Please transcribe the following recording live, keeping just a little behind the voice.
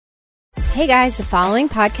Hey guys, the following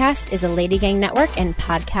podcast is a Lady Gang Network and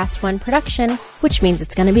Podcast One production, which means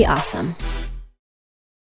it's going to be awesome.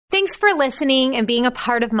 Thanks for listening and being a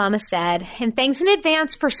part of Mama Said, and thanks in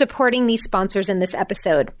advance for supporting these sponsors in this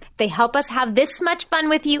episode. They help us have this much fun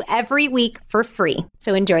with you every week for free,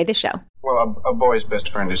 so enjoy the show. Well, a boy's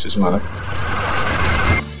best friend is his mother.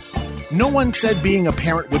 No one said being a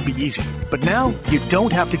parent would be easy, but now you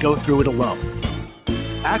don't have to go through it alone.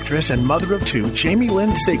 Actress and mother of two Jamie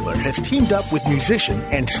Lynn Sigler has teamed up with musician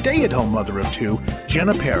and stay-at-home mother of two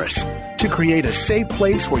Jenna Paris to create a safe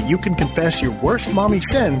place where you can confess your worst mommy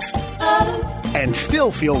sins and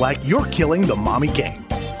still feel like you're killing the mommy game.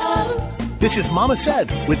 This is Mama Said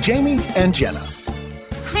with Jamie and Jenna.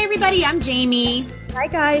 Hi everybody, I'm Jamie. Hi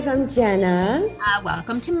guys, I'm Jenna.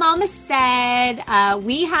 Welcome to Mama Said.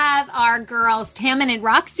 We have our girls Tammin and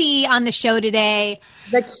Roxy on the show today.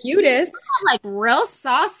 The cutest. Like real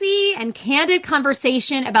saucy and candid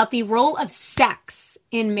conversation about the role of sex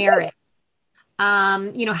in marriage.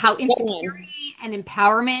 How insecurity and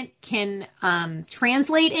empowerment can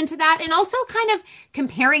translate into that, and also kind of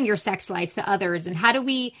comparing your sex life to others, and how do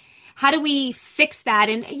we fix that?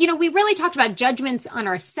 And, we really talked about judgments on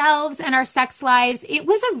ourselves and our sex lives. It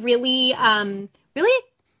was a really, really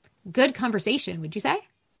good conversation, would you say?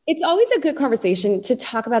 It's always a good conversation to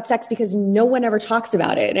talk about sex because no one ever talks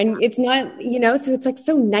about it. And it's not, so it's like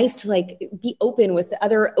so nice to be open with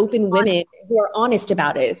other open women who are honest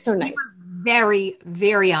about it. It's so nice. Very,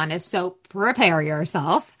 very honest. So prepare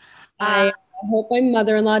yourself. I hope my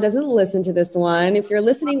mother-in-law doesn't listen to this one. If you're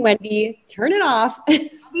listening, Wendy, turn it off.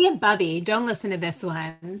 Wendy and Bubby, don't listen to this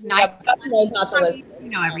one. Bubby knows not to listen. You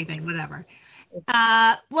know everything, whatever.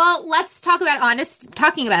 Well, let's talking about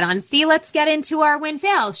honesty. Let's get into our win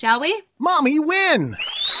fail, shall we? Mommy win.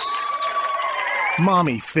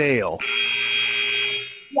 Mommy fail.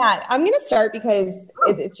 Yeah, I'm going to start because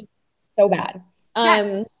it's just so bad.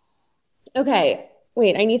 Okay.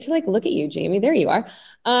 Wait, I need to look at you, Jamie. There you are.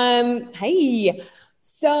 Hey.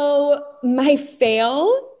 So my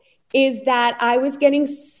fail is that I was getting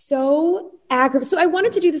so aggravated. So I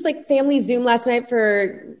wanted to do this family Zoom last night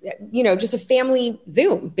for, just a family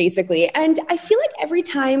Zoom basically. And I feel like every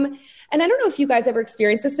time, and I don't know if you guys ever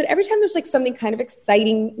experienced this, but every time there's something kind of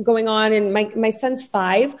exciting going on and my son's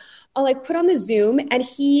 5, I'll put on the Zoom and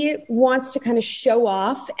he wants to kind of show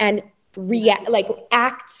off and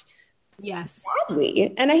act yes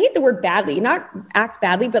badly. And I hate the word badly, not act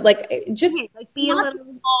badly, but just be a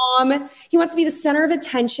little mom. He wants to be the center of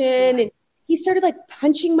attention. And he started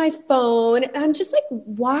punching my phone. And I'm just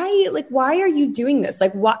why are you doing this?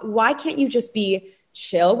 Why can't you just be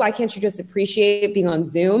chill? Why can't you just appreciate being on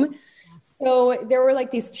Zoom? So there were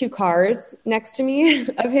these 2 cars next to me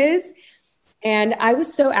of his. And I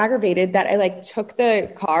was so aggravated that I took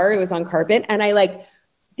the car, it was on carpet, and I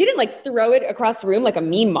didn't throw it across the room like a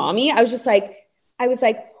mean mommy. I was just whoosh.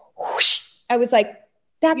 I was that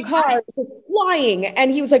car was flying.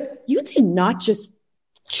 And he was you did not just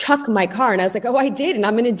chuck my car. And I was oh, I did. And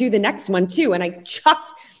I'm going to do the next one too. And I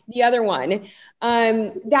chucked the other one.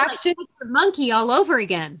 That's just the monkey all over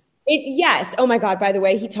again. Yes. Oh my God. By the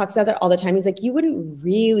way, he talks about that all the time. He's you wouldn't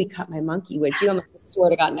really cut my monkey, would you? I'm I swear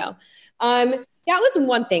to God, no. That was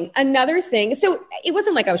one thing. Another thing, so it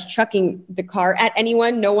wasn't I was chucking the car at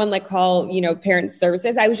anyone. No one call, parent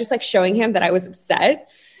services. I was just showing him that I was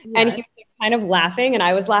upset. Yeah. And he was kind of laughing and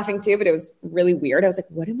I was laughing too, but it was really weird. I was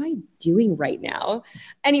what am I doing right now?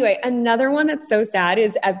 Anyway, another one that's so sad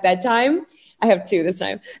is at bedtime. I have 2 this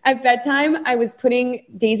time. At bedtime, I was putting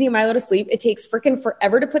Daisy and Milo to sleep. It takes freaking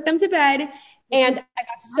forever to put them to bed. And I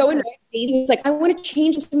got so annoyed. Daisy was I want to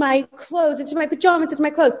change into my clothes, into my pajamas, into my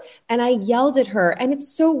clothes. And I yelled at her. And it's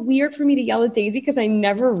so weird for me to yell at Daisy because I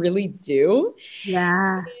never really do.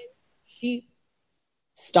 Yeah. And she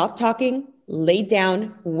stopped talking, laid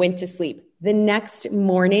down, went to sleep. The next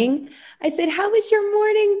morning, I said, how was your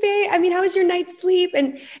morning, babe? How was your night's sleep?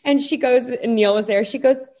 And she goes, and Neil was there. She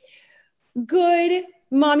goes, good.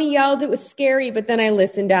 Mommy yelled. It was scary. But then I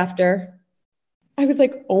listened after. I was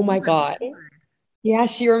oh my God. Yeah,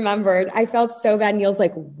 she remembered. I felt so bad. Neil's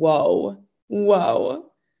whoa.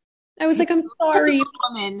 I was I'm sorry. Typical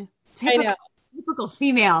woman. I know. Typical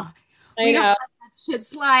female. I know. Don't let that shit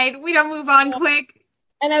slide. We don't move on quick.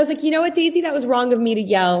 And I was you know what, Daisy? That was wrong of me to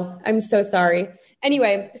yell. I'm so sorry.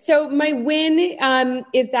 Anyway, so my win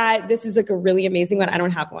is that this is a really amazing one. I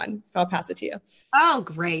don't have one, so I'll pass it to you. Oh,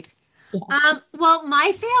 great. Yeah. Well,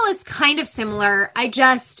 my fail is kind of similar. I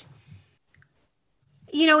just,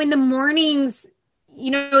 in the mornings,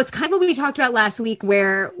 it's kind of what we talked about last week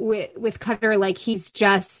where with Cutter, he's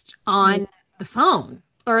just on the phone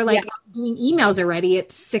or like doing emails already at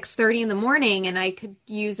 6:30 in the morning and I could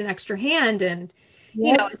use an extra hand. And,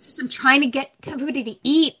 you know, it's just, I'm trying to get everybody to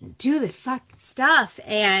eat, and do the fucking stuff.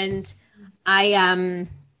 And I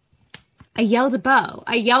yelled at Bo.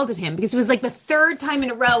 I yelled at him because it was like the third time in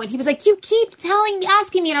a row. And he was like, you keep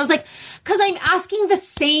asking me. And I was like, because I'm asking the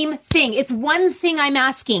same thing. It's one thing I'm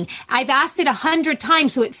asking. I've asked it 100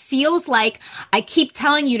 times. So it feels like I keep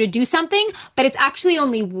telling you to do something, but it's actually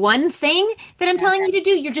only one thing that I'm telling you to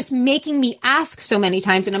do. You're just making me ask so many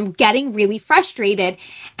times, and I'm getting really frustrated.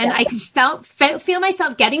 And I could feel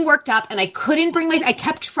myself getting worked up, and I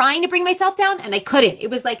kept trying to bring myself down, and I couldn't. It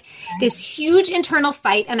was like this huge internal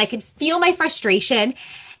fight, and I could feel my frustration.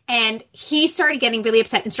 And he started getting really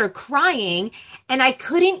upset and started crying. And I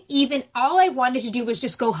couldn't even, all I wanted to do was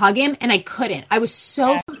just go hug him. And I couldn't. I was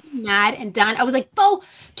so fucking mad and done. I was like, Bo,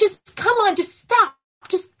 just come on, just stop.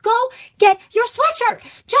 Just go get your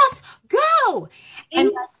sweatshirt. Just go.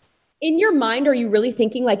 And in your mind, are you really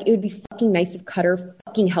thinking like, it would be fucking nice if Cutter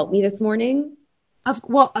fucking helped me this morning?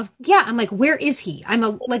 Yeah. I'm like, where is he?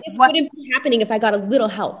 This wouldn't be happening if I got a little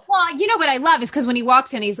help. Well, you know what I love is because when he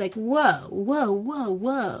walks in, he's like, whoa,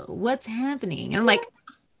 what's happening? And I'm like,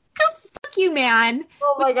 go fuck you, man.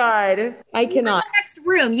 Oh my God. I cannot. In the next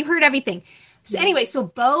room, you heard everything. So anyway, so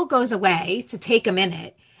Bo goes away to take a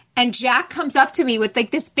minute, and Jack comes up to me with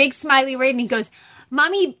like this big smiley ring, and he goes,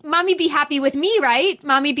 Mommy, be happy with me, right?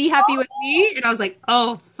 Mommy, be happy with me. And I was like,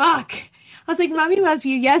 oh, fuck. I was like, Mommy loves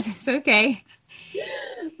you. Yes, it's okay.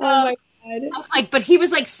 Oh my God. Like, but he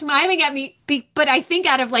was like smiling at me, but I think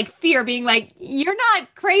out of like fear, being like, you're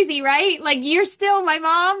not crazy, right? Like, you're still my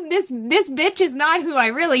mom. This bitch is not who I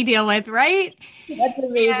really deal with, right? That's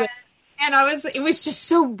amazing. And it was just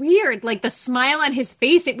so weird. Like the smile on his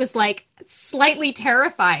face, it was like slightly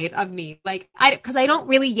terrified of me. Like, because I don't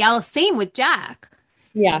really yell. Same with Jack.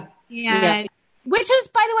 Yeah. Which is,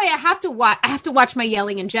 by the way, I have to watch my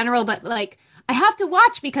yelling in general, but like, I have to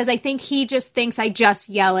watch because I think he just thinks I just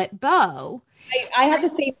yell at Bo. I have the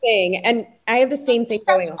same thing. And I have the same thing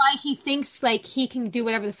going on. That's why he thinks like he can do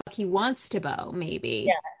whatever the fuck he wants to Bo, maybe.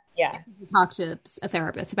 Yeah. Talk to a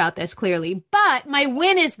therapist about this, clearly. But my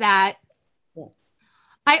win is that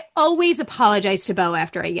I always apologize to Bo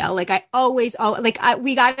after I yell. Like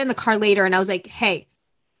we got in the car later and I was like, hey,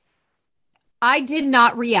 I did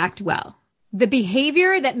not react well. The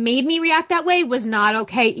behavior that made me react that way was not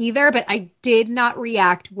okay either, but I did not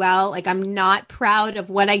react well. Like, I'm not proud of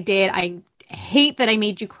what I did. I hate that I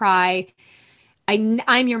made you cry.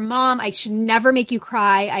 I'm your mom. I should never make you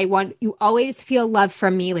cry. I want you always feel love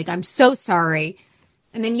from me. Like, I'm so sorry.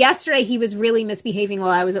 And then yesterday he was really misbehaving while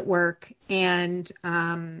I was at work. And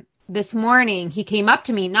this morning he came up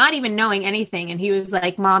to me, not even knowing anything. And he was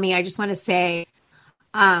like, Mommy, I just want to say,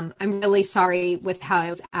 I'm really sorry with how I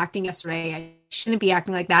was acting yesterday. I shouldn't be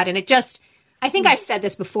acting like that. And I think I've said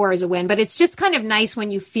this before as a win, but it's just kind of nice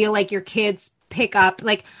when you feel like your kids pick up.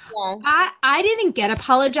 Like, I didn't get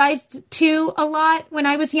apologized to a lot when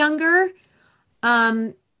I was younger.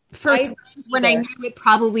 For times when I knew it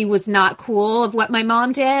probably was not cool of what my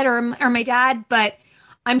mom did or my dad, but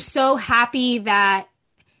I'm so happy that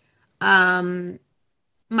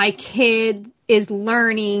my kid is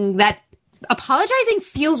learning that apologizing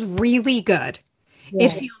feels really good. Yeah. It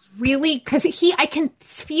feels really, because I can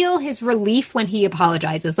feel his relief when he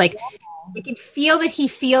apologizes. Like, I can feel that he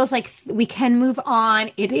feels like we can move on.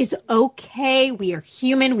 It is okay. We are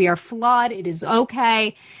human. We are flawed. It is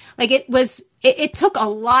okay. Like, it took a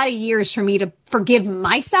lot of years for me to forgive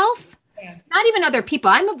myself. Yeah. Not even other people.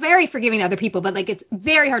 I'm very forgiving other people, but like, it's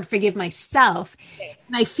very hard to forgive myself. Yeah.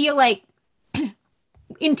 And I feel like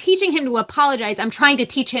in teaching him to apologize, I'm trying to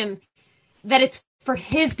teach him that it's for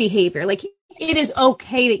his behavior. Like, it is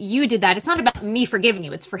okay that you did that. It's not about me forgiving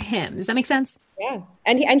you. It's for him. Does that make sense? Yeah.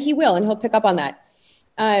 And he will, and he'll pick up on that.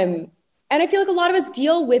 And I feel like a lot of us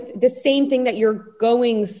deal with the same thing that you're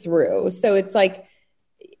going through. So it's like,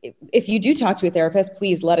 if you do talk to a therapist,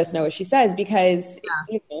 please let us know what she says, because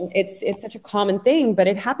it's such a common thing, but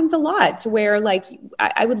it happens a lot to where like,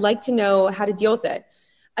 I would like to know how to deal with it.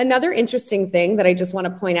 Another interesting thing that I just want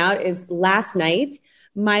to point out is last night,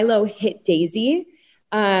 Milo hit Daisy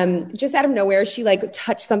just out of nowhere. She like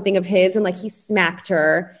touched something of his and like he smacked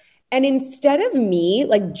her. And instead of me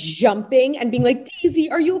like jumping and being like, Daisy,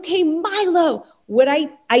 are you okay? Milo,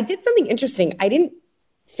 I did something interesting. I didn't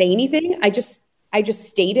say anything. I just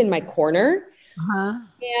stayed in my corner. Uh-huh.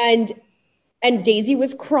 And Daisy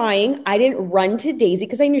was crying. I didn't run to Daisy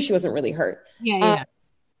because I knew she wasn't really hurt. Yeah.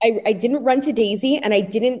 I didn't run to Daisy, and I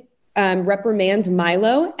didn't reprimand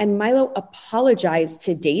Milo, and Milo apologized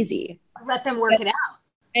to Daisy. Let them work it out.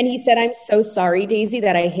 And he said, I'm so sorry, Daisy,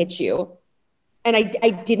 that I hit you. And I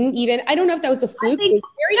didn't even, I don't know if that was a fluke. It was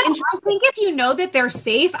very interesting. I think if you know that they're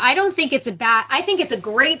safe, I don't think it's I think it's a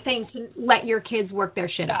great thing to let your kids work their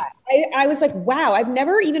shit out. I was like, wow, I've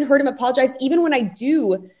never even heard him apologize. Even when I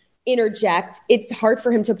do interject, it's hard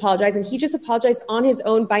for him to apologize. And he just apologized on his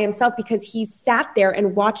own by himself because he sat there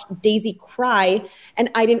and watched Daisy cry and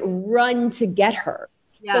I didn't run to get her.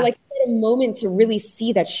 Yeah. So like he had a moment to really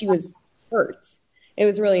see that she was hurt. It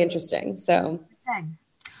was really interesting. So,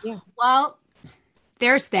 yeah. Well,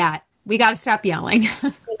 there's that. We got to stop yelling.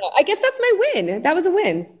 I guess that's my win. That was a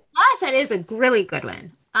win. Yes, that is a really good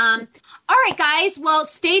win. All right, guys. Well,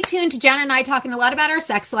 stay tuned to Jen and I talking a lot about our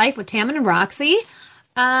sex life with Tammin and Roxy.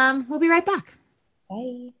 We'll be right back.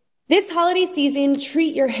 Bye. This holiday season,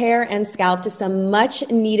 treat your hair and scalp to some much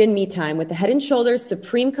needed me time with the Head & Shoulders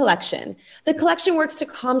Supreme Collection. The collection works to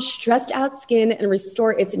calm stressed out skin and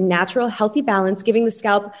restore its natural healthy balance, giving the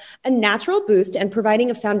scalp a natural boost and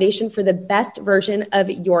providing a foundation for the best version of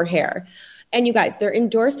your hair. And you guys, they're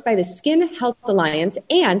endorsed by the Skin Health Alliance,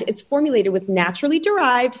 and it's formulated with naturally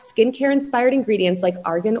derived skincare-inspired ingredients like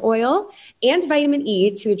argan oil and vitamin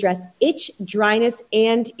E to address itch, dryness,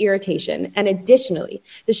 and irritation. And additionally,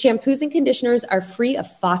 the shampoos and conditioners are free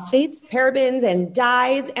of phosphates, parabens, and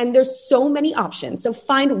dyes, and there's so many options. So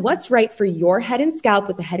find what's right for your head and scalp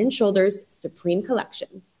with the Head & Shoulders Supreme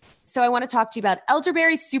Collection. So I want to talk to you about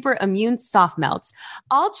Elderberry Super Immune Soft Melts.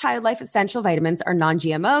 All Child Life Essential vitamins are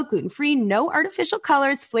non-GMO, gluten-free, no artificial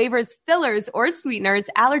colors, flavors, fillers, or sweeteners,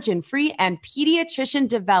 allergen-free, and pediatrician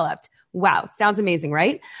developed. Wow, sounds amazing,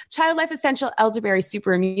 right? Child Life Essential Elderberry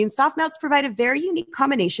Super Immune Soft Melts provide a very unique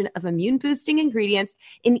combination of immune-boosting ingredients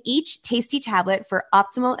in each tasty tablet for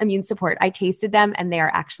optimal immune support. I tasted them, and they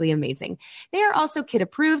are actually amazing. They are also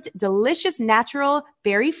kid-approved, delicious, natural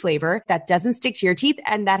berry flavor that doesn't stick to your teeth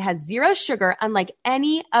and that has zero sugar, unlike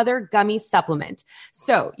any other gummy supplement.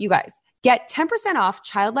 So, you guys, get 10% off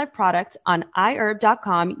Child Life product on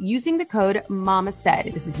iherb.com using the code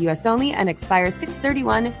MAMASAID. This is US only and expires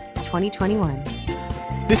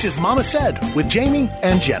 6/31/2021. This is Mama Said with Jamie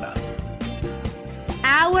and Jenna.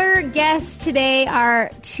 Our guests today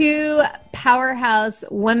are two powerhouse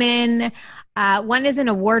women. One is an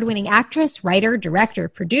award-winning actress, writer, director,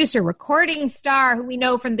 producer, recording star who we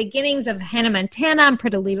know from the beginnings of Hannah Montana and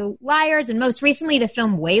Pretty Little Liars, and most recently the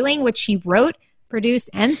film Wailing, which she wrote,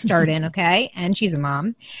 produced, and starred in, okay? And she's a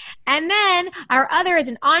mom. And then our other is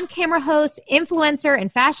an on-camera host, influencer,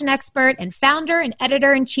 and fashion expert, and founder and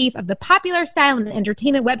editor-in-chief of the popular style and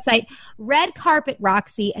entertainment website Red Carpet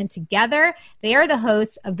Roxy. And together, they are the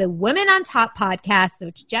hosts of the Women on Top podcast,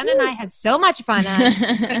 which Jen and I had so much fun on.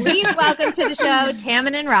 Please welcome to the show,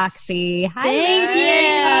 Tammin and Roxy. Hi. Thank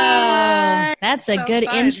you. That's a good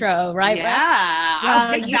intro, right, Rox?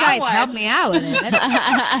 Well, you guys helped me out with it.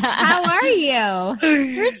 How are you?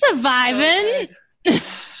 We're surviving.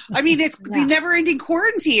 I mean, it's the never-ending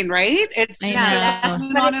quarantine, right? It's on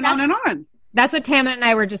and on and on. That's what Tammin and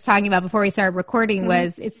I were just talking about before we started recording.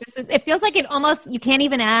 Was it's just, it feels like it almost, you can't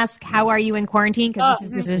even ask how are you in quarantine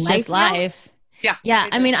because this is just life. Yeah.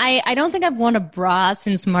 I mean, I don't think I've worn a bra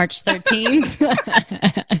since March 13th.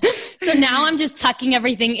 So now I'm just tucking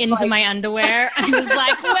everything into my underwear. I was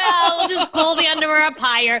like, well, we'll just pull the underwear up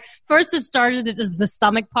higher. First it started as the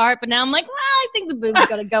stomach part, but now I'm like, well, I think the boob's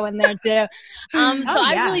got to go in there too.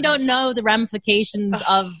 I really don't know the ramifications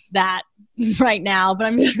of that right now, but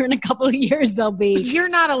I'm sure in a couple of years they'll be. You're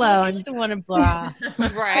not alone. I just want a bra.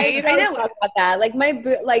 Right. I know about that. Like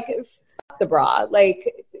the bra.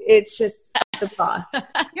 Like it's just the bra. Yeah,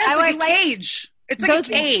 it's like a cage. It's like a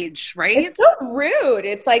cage, right? It's so rude.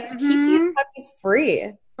 It's like, keep these puppies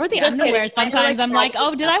free. Or the underwear. Sometimes I'm like,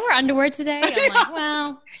 oh, did I wear underwear today? I'm like,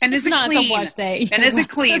 well, and is it not clean? A wash day. And is it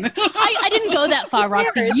clean? I didn't go that far,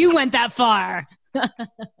 Roxy. You went that far.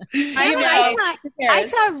 I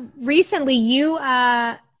saw recently you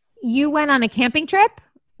went on a camping trip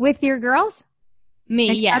with your girls.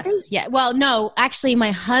 Me, yes. Camping? Yeah. Well, no, actually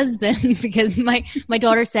my husband, because my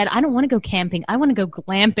daughter said, I don't want to go camping. I want to go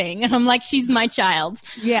glamping. And I'm like, she's my child.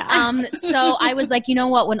 Yeah. So I was like, you know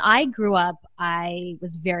what? When I grew up, I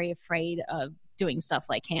was very afraid of doing stuff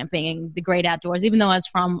like camping and the great outdoors, even though I was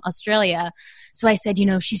from Australia. So I said,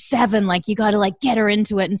 she's 7, like you got to get her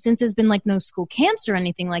into it. And since there's been no school camps or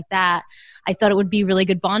anything like that, I thought it would be really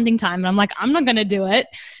good bonding time. And I'm like, I'm not going to do it.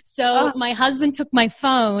 So my husband took my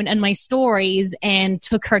phone and my stories and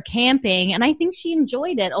took her camping. And I think she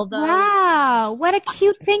enjoyed it. Although, wow, what a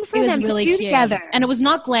cute thing for them really to do together. And it was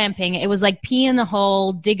not glamping. It was like pee in the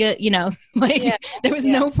hole, dig it, there was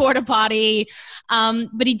no porta potty.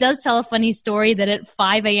 But he does tell a funny story that at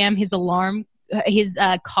 5 a.m. his alarm his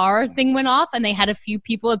car thing went off, and they had a few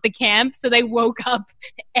people at the camp, so they woke up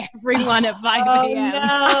everyone at 5 a.m.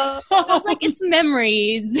 No. So I was like, it's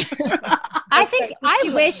memories.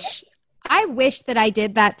 I wish that I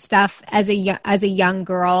did that stuff as a young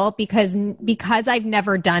girl because I've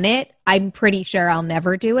never done it. I'm pretty sure I'll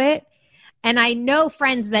never do it. And I know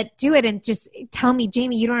friends that do it and just tell me,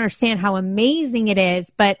 Jamie, you don't understand how amazing it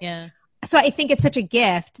is. But so I think it's such a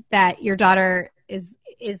gift that your daughter is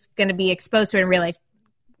going to be exposed to it and realize,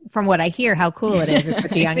 from what I hear, how cool it is at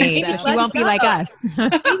such a young age. She won't be like us.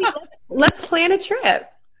 Maybe let's plan a trip.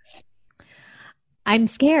 I'm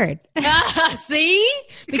scared. See?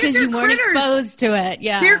 Because you weren't exposed to it.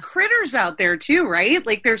 Yeah. There are critters out there too, right?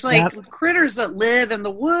 Like there's critters that live in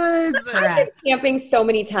the woods. I've been camping so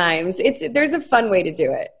many times. There's a fun way to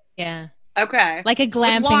do it. Yeah. Okay. Like a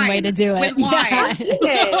glamping way to do it. With wine.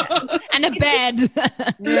 Yeah. And a bed.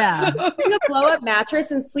 Yeah. Bring a blow-up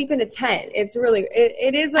mattress and sleep in a tent. It's really,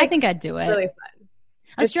 it is like, I think I'd do it. Really fun.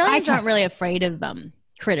 Australians aren't really afraid of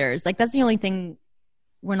critters. Like that's the only thing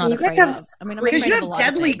we're not afraid of. I mean, because you have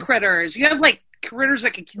deadly critters. You have like critters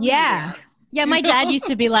that can kill you. Yeah. My dad used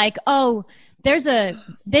to be like, "Oh, there's a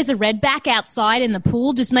redback outside in the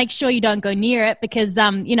pool. Just make sure you don't go near it because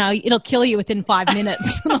it'll kill you within 5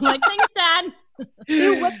 minutes." And I'm like, "Thanks, Dad."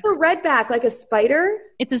 Dude, what's the redback? Like a spider?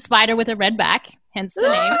 It's a spider with a redback, hence the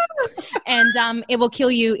name. And it will kill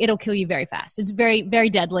you. It'll kill you very fast. It's very, very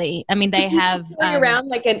deadly. I mean, they have around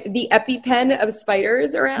like the EpiPen of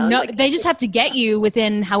spiders around. No, they just have to get you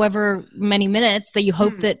within however many minutes. So you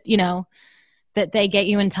hope that that they get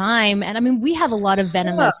you in time. And I mean, we have a lot of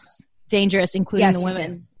venomous, dangerous, including the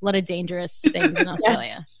women. A lot of dangerous things in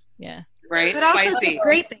Australia. Yeah, right. But also some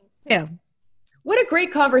great things too. What a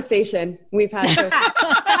great conversation we've had so far.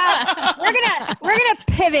 We're gonna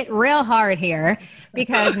pivot real hard here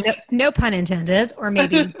because no pun intended, or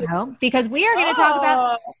maybe so, because we are going to talk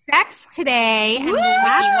about sex today. And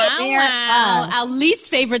wow. Our least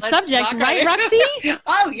favorite subject, right, Roxy?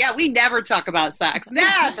 Oh yeah, we never talk about sex.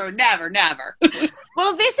 Never.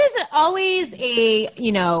 Well, this is always a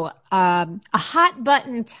hot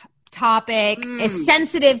button topic, a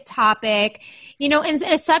sensitive topic, and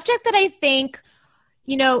a subject that I think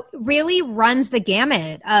really runs the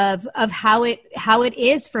gamut of how it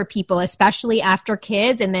is for people, especially after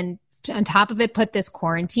kids, and then on top of it, put this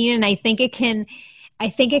quarantine. And I think it can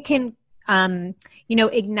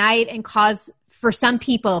ignite and cause for some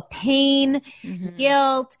people pain,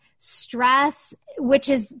 guilt, stress, which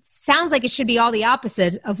sounds like it should be all the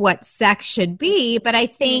opposite of what sex should be. But I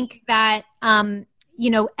think that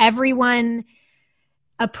everyone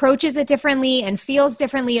approaches it differently and feels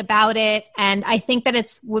differently about it. And I think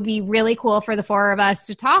that would be really cool for the four of us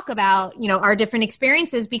to talk about, our different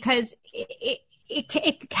experiences, because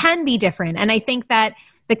it can be different. And I think that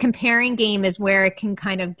the comparing game is where it can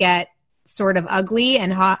kind of get sort of ugly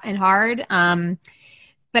and hard.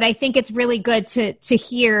 But I think it's really good to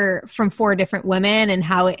hear from four different women and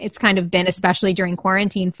how it's kind of been, especially during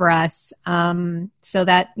quarantine for us, so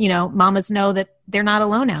that, mamas know that they're not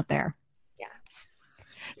alone out there.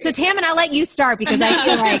 So Tammin, I'll let you start because I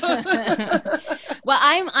feel like well,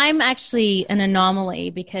 I'm actually an anomaly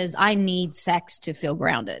because I need sex to feel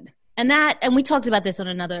grounded. And we talked about this on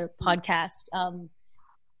another podcast.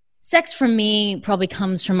 Sex for me probably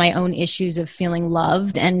comes from my own issues of feeling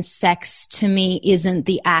loved, and sex to me isn't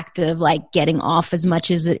the act of like getting off as much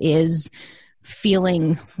as it is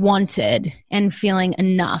feeling wanted and feeling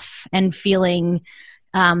enough and feeling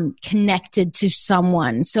connected to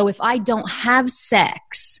someone. So if I don't have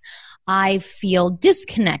sex, I feel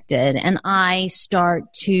disconnected and I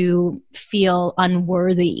start to feel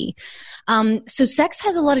unworthy. So sex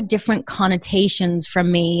has a lot of different connotations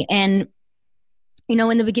from me. And,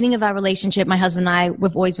 in the beginning of our relationship, my husband and I,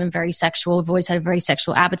 we've always been very sexual. We've always had a very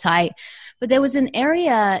sexual appetite. But there was an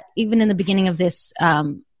area, even in the beginning of this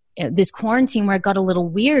quarantine, where it got a little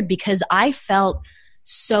weird because I felt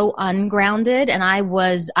so ungrounded, and I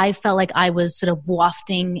felt like I was sort of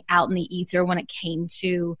wafting out in the ether when it came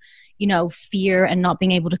to, fear and not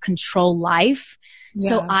being able to control life. Yeah.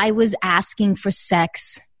 So I was asking for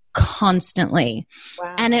sex constantly.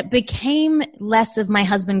 Wow. And it became less of my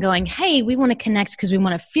husband going, hey, we want to connect because we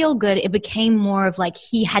want to feel good. It became more of like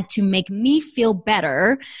he had to make me feel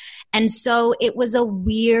better. And so it was a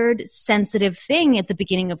weird, sensitive thing at the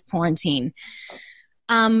beginning of quarantine.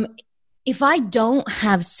 If I don't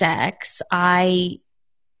have sex, I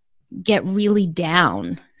get really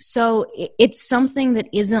down. So it's something that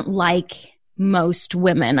isn't like most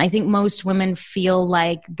women. I think most women feel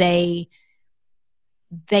like they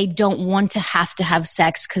they don't want to have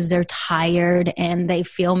sex because they're tired and they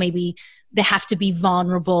feel maybe they have to be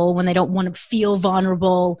vulnerable when they don't want to feel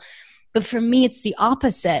vulnerable. But for me, it's the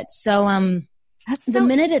opposite. So the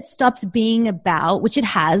minute it stops being about, which it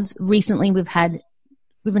has recently, we've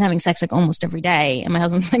been having sex like almost every day. And my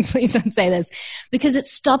husband's like, please don't say this, because it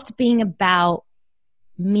stopped being about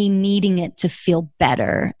me needing it to feel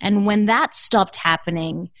better. And when that stopped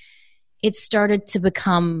happening, it started to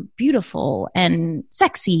become beautiful and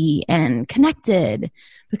sexy and connected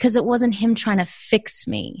because it wasn't him trying to fix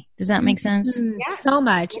me. Does that make sense? Yeah, so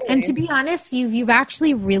much. And to be honest, you've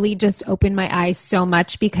actually really just opened my eyes so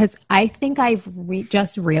much, because I think I've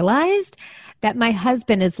just realized that my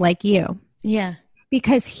husband is like you. Yeah.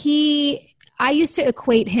 Because I used to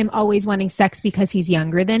equate him always wanting sex because he's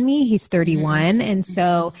younger than me. He's 31. And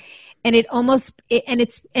so, and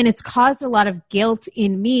it's caused a lot of guilt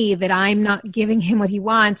in me that I'm not giving him what he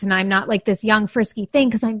wants. And I'm not like this young frisky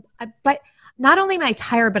thing. But not only am I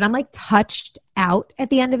tired, but I'm like touched out at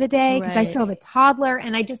the end of the day because I still have a toddler.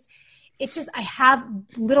 And I have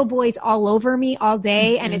little boys all over me all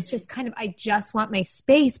day. And it's just kind of, I just want my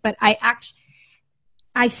space, but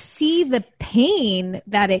I see the pain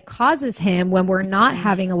that it causes him when we're not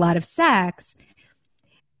having a lot of sex.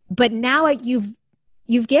 But now you've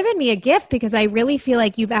given me a gift, because I really feel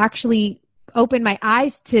like you've actually opened my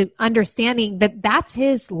eyes to understanding that that's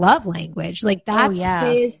his love language. Like that's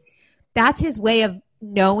his way of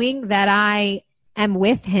knowing that I am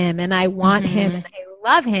with him and I want him and I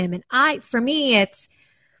love him. And for me, it's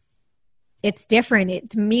different.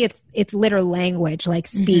 To me, it's literal language, like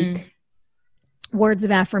speak. Words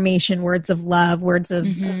of affirmation, words of love, words of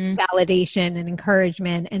validation and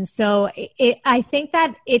encouragement. And so I think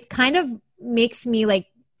that it kind of makes me like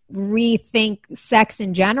rethink sex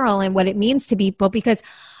in general and what it means to people, because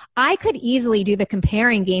I could easily do the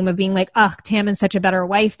comparing game of being like, oh, Tammin's such a better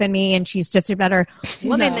wife than me, and she's just a better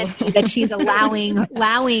woman than me, that she's allowing,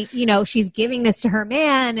 she's giving this to her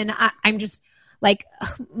man. And I'm just like,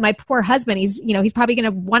 my poor husband, he's probably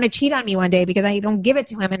going to want to cheat on me one day because I don't give it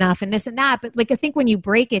to him enough and this and that. But like, I think when you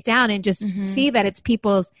break it down and just see that it's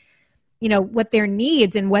people's, what their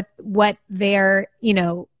needs and what their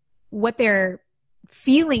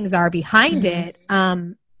feelings are behind it,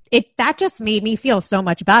 that just made me feel so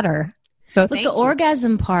much better. So look, the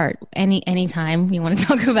orgasm part, anytime you want to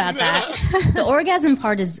talk about that, the orgasm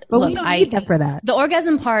part is, but we don't need that for that. The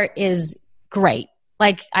orgasm part is great.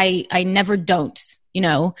 Like I never don't,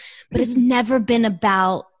 but it's never been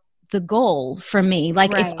about the goal for me.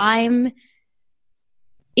 Like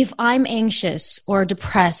if I'm anxious or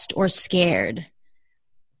depressed or scared,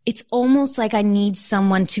 it's almost like I need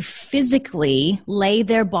someone to physically lay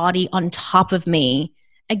their body on top of me.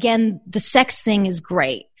 Again, the sex thing is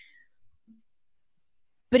great.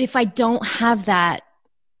 But if I don't have that,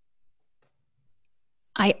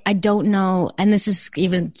 I don't know, and this is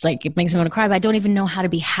even, it's like, it makes me want to cry, but I don't even know how to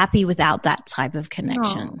be happy without that type of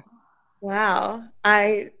connection. Oh. Wow.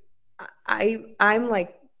 I'm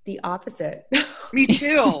like the opposite. Me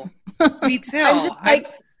too. Me too. I'm just like,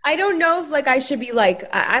 I don't know if like I should be like,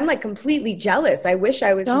 I'm like completely jealous. I wish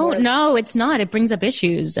I was more. No, it's not. It brings up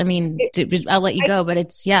issues. I mean, I'll let you go, but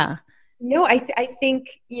it's, yeah. No, I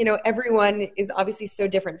think, everyone is obviously so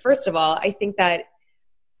different. First of all, I think that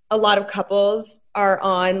a lot of couples are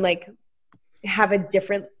on like, have a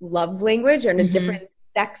different love language and a different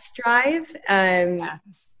sex drive. And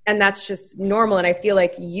that's just normal. And I feel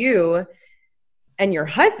like you and your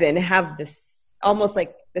husband have this almost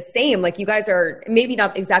like the same, like you guys are maybe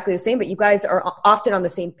not exactly the same, but you guys are often on the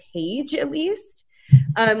same page at least.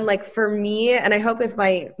 Like for me, and I hope if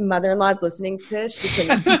my mother-in-law is listening to this, she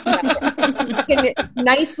can, can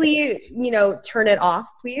nicely, turn it off,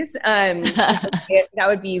 please. That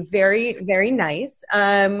would be very, very nice.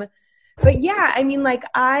 But yeah, I mean, like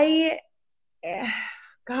I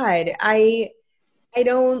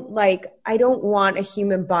don't want a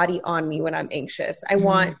human body on me when I'm anxious. I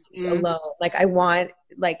want to be alone. Like I want,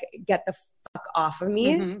 like, get the fuck off of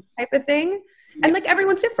me type of thing. And like,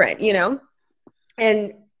 everyone's different,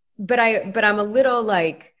 but I'm a little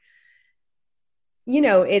like,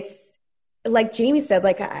 it's like Jamie said,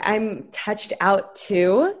 like I'm touched out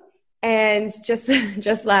too. And just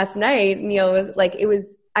last night, Neil was like,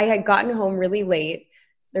 I had gotten home really late.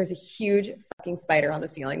 There's a huge fucking spider on the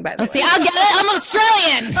ceiling, by the way. See, I'll get it. I'm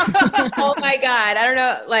Australian. Oh my God. I don't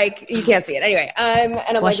know. Like, you can't see it. Anyway. And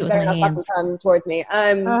I'm like, you better not fucking come towards me.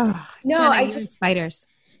 Spiders.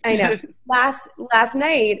 I know. Last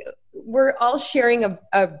night, we're all sharing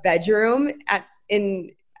a bedroom at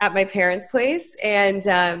my parents' place.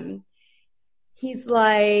 And, he's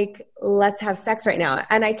like, let's have sex right now.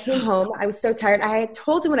 And I came home. I was so tired. I had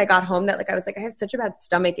told him when I got home that like, I was like, I have such a bad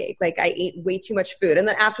stomach ache. Like I ate way too much food. And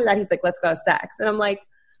then after that, he's like, let's go have sex. And I'm like,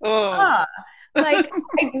 like,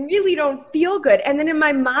 I really don't feel good. And then in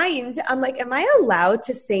my mind, I'm like, am I allowed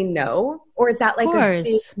to say no? Or is that like a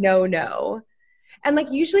big no? And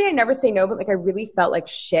like, usually I never say no, but like, I really felt like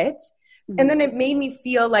shit. And then it made me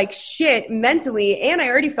feel like shit mentally. And I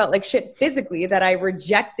already felt like shit physically that I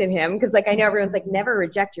rejected him. Cause like, I know everyone's like, never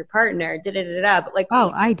reject your partner, but like,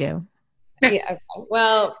 I do. Yeah. Okay.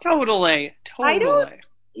 Well, totally. I don't,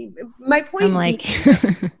 my point I'm like,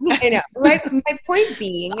 I know. My point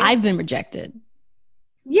being, I've been rejected.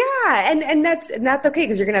 Yeah, and that's okay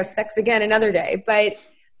because you're gonna have sex again another day. But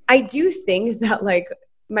I do think that like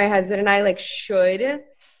my husband and I like should.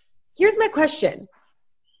 Here's my question: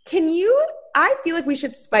 I feel like we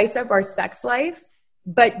should spice up our sex life,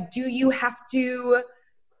 but do you have to?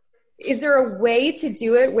 Is there a way to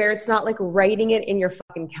do it where it's not like writing it in your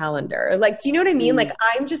fucking calendar? Like, do you know what I mean? Like,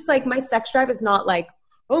 I'm just like my sex drive is not like,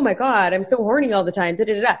 oh my God, I'm so horny all the time.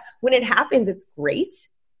 When it happens, it's great,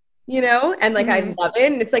 and like, I love it.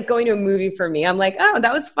 And it's like going to a movie for me. I'm like, oh,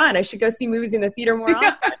 that was fun. I should go see movies in the theater more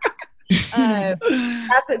often.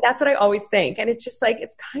 That's what I always think. And it's just like,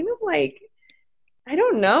 it's kind of like, I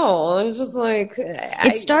don't know. It's just like,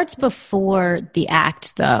 it starts before the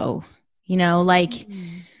act though, like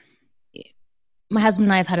my husband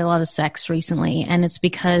and I have had a lot of sex recently, and it's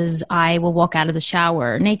because I will walk out of the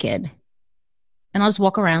shower naked. And I'll just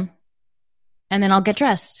walk around and then I'll get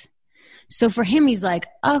dressed. So for him, he's like,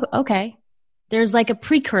 oh, okay. There's like a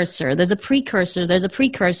precursor. There's a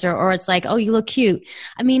precursor. Or it's like, oh, you look cute.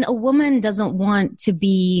 I mean, a woman doesn't want to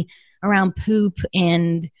be around poop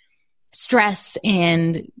and stress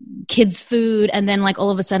and kids' food and then like all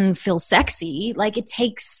of a sudden feel sexy. Like it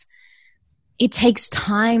takes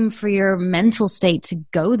time for your mental state to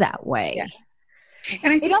go that way. Yeah.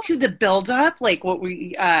 And I think too, the build up, like what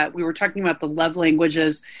we were talking about, the love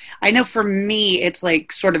languages. I know for me, it's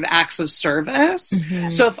like sort of acts of service. Mm-hmm.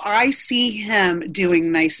 So if I see him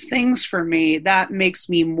doing nice things for me, that makes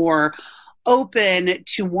me more open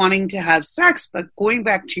to wanting to have sex. But going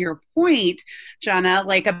back to your point, Jana,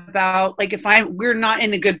 like about like if we're not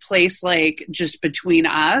in a good place, like just between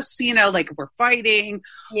us, like if we're fighting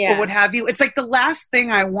or what have you, it's like the last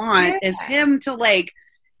thing I want is him to like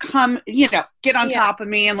come, get on top of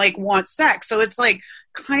me and like want sex. So it's like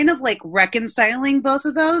kind of like reconciling both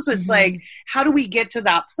of those. It's like, how do we get to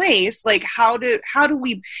that place? Like how do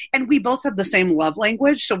we, and we both have the same love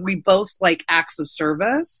language. So we both like acts of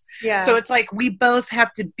service. Yeah. So it's like, we both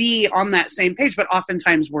have to be on that same page, but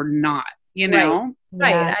oftentimes we're not, Right.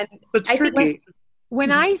 Yeah. It's tricky. When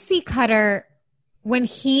I see Cutter, when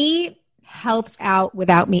he helps out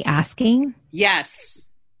without me asking. Yes.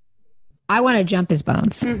 I want to jump his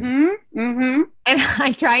bones. And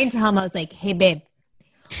I try and tell him, I was like, hey, babe,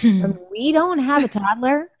 when we don't have a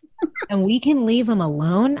toddler and we can leave him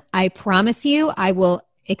alone, I promise you, I will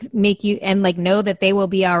make you and like know that they will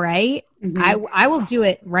be all right. I will do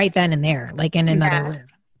it right then and there, like in another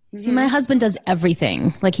live. See, my husband does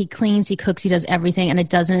everything. Like he cleans, he cooks, he does everything. And it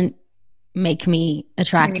doesn't make me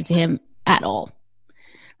attracted to him at all.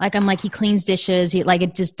 Like, I'm like, he cleans dishes.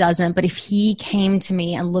 It just doesn't. But if he came to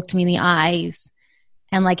me and looked me in the eyes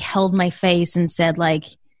and like held my face and said like,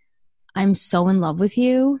 I'm so in love with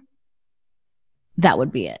you, that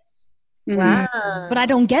would be it. Wow. But I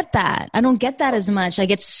don't get that. I don't get that as much. I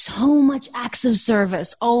get so much acts of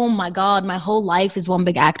service. Oh my God. My whole life is one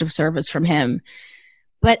big act of service from him.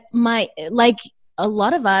 But a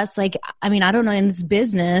lot of us, like, I mean, I don't know, in this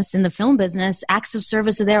business, in the film business, acts of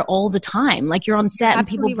service are there all the time. Like you're on set and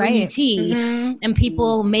people bring you tea and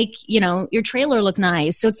people make, your trailer look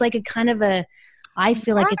nice. So it's like a kind of I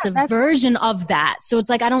feel like it's a version of that. So it's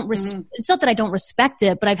like, it's not that I don't respect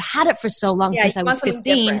it, but I've had it for so long since I was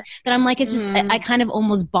 15 that I'm like, it's just, I kind of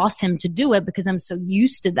almost boss him to do it because I'm so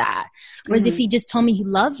used to that. Whereas if he just told me he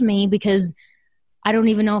loved me, because I don't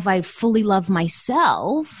even know if I fully love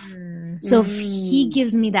myself. So if he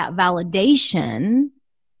gives me that validation,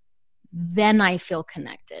 then I feel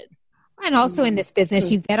connected. And also in this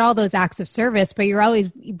business, you get all those acts of service, but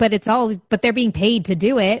but they're being paid to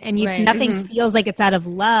do it. And nothing feels like it's out of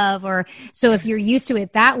love. So if you're used to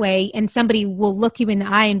it that way and somebody will look you in the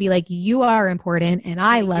eye and be like, you are important and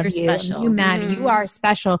I love you. Special. And you matter. You are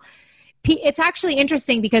special. It's actually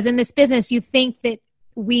interesting because in this business, you think that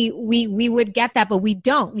we would get that, but we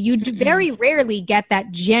don't. You very rarely get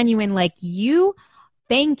that genuine, like,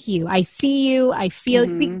 thank you. I see you. I feel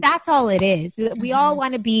that's all it is. We all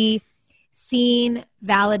want to be seen,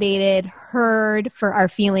 validated, heard for our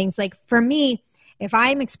feelings. Like for me, if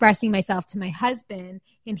I'm expressing myself to my husband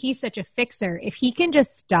and he's such a fixer, if he can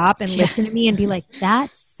just stop and listen to me and be like,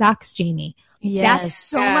 that sucks, Jamie. Yes. That's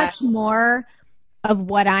so much more of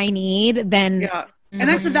what I need than. Yeah. And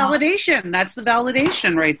that's a validation. That's the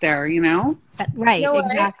validation right there, you know? Right,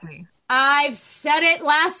 exactly. I've said it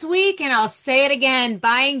last week and I'll say it again.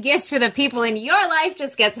 Buying gifts for the people in your life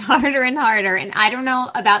just gets harder and harder. And I don't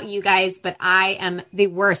know about you guys, but I am the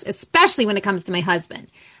worst, especially when it comes to my husband.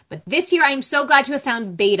 But this year, I'm so glad to have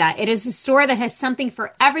found Beta. It is a store that has something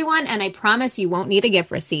for everyone, and I promise you won't need a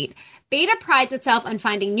gift receipt. Beta prides itself on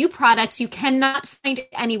finding new products you cannot find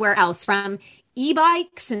anywhere else, from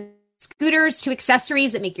e-bikes and scooters to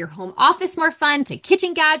accessories that make your home office more fun, to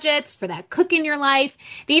kitchen gadgets for that cook in your life.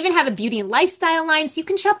 They even have a beauty and lifestyle line, so you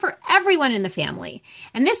can shop for everyone in the family.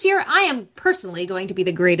 And this year, I am personally going to be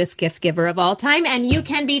the greatest gift giver of all time, and you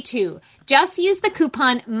can be too. Just use the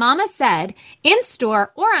coupon Mama Said in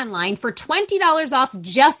store or online for $20 off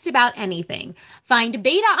just about anything. Find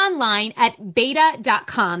Beta online at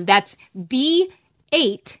beta.com. That's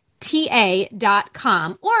B8TA.com,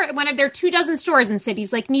 or at one of their 24 stores in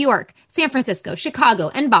cities like New York, San Francisco, Chicago,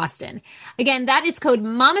 and Boston. Again, that is code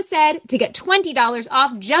Mama Said to get $20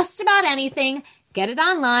 off just about anything. Get it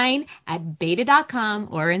online at beta.com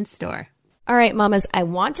or in store. All right, mamas, I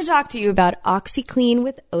want to talk to you about OxyClean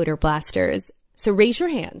with odor blasters. So raise your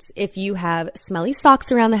hands if you have smelly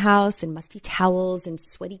socks around the house and musty towels and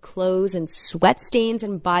sweaty clothes and sweat stains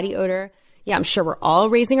and body odor. Yeah, I'm sure we're all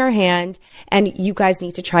raising our hand, and you guys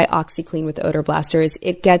need to try OxyClean with odor blasters.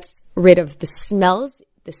 It gets rid of the smells,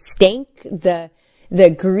 the stank, the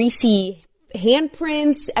greasy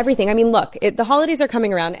handprints, everything. I mean, look, the holidays are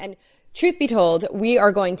coming around, and truth be told, we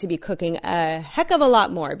are going to be cooking a heck of a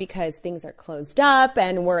lot more because things are closed up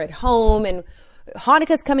and we're at home, and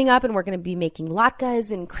Hanukkah's coming up and we're going to be making latkes,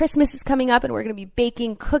 and Christmas is coming up and we're going to be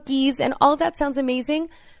baking cookies, and all of that sounds amazing,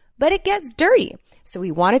 but it gets dirty. So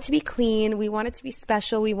we want it to be clean. We want it to be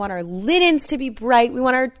special. We want our linens to be bright. We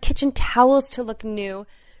want our kitchen towels to look new.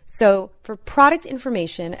 So for product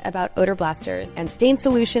information about odor blasters and stain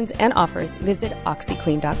solutions and offers, visit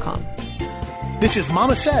OxyClean.com. This is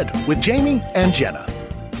Mama Said with Jamie and Jenna.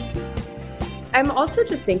 I'm also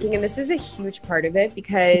just thinking, and this is a huge part of it,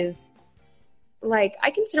 because like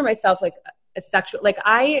I consider myself like a sexual,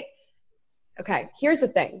 okay, here's the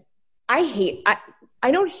thing. I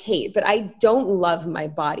don't hate, but I don't love my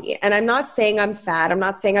body. And I'm not saying I'm fat. I'm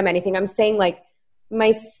not saying I'm anything. I'm saying like my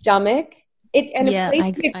stomach, it plays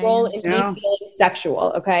a big role in me feeling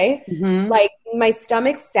sexual. Okay. Mm-hmm. Like my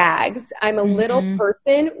stomach sags. I'm a little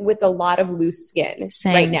person with a lot of loose skin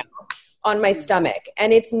right now on my stomach.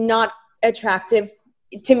 And it's not attractive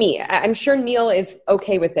to me. I'm sure Neil is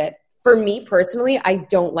okay with it. For me personally, I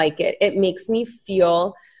don't like it. It makes me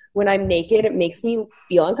feel, when I'm naked, it makes me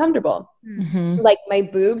feel uncomfortable. Mm-hmm. Like my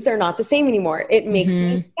boobs are not the same anymore. It makes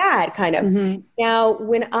me sad, kind of. Mm-hmm. Now,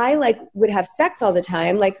 when I like would have sex all the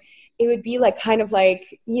time, like it would be like kind of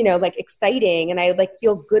like, you know, like exciting, and I like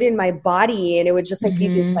feel good in my body, and it would just like be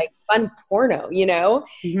this like fun porno, you know?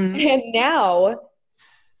 Mm-hmm. And now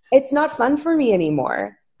it's not fun for me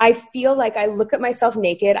anymore. I feel like I look at myself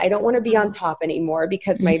naked. I don't want to be on top anymore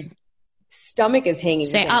because my stomach is hanging.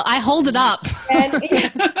 I hold it up. And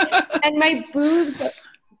my boobs,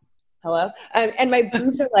 and my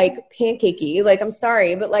boobs are like pancakey. Like, I'm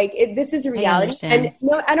sorry, but like this is a reality. And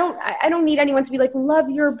no, I don't need anyone to be like, love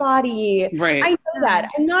your body. Right. I know that.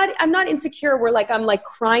 I'm not insecure where like I'm like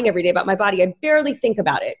crying every day about my body. I barely think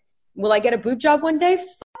about it. Will I get a boob job one day?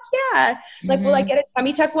 Yeah. Like, will I get a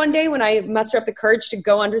tummy tuck one day when I muster up the courage to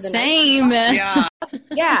go under the knife?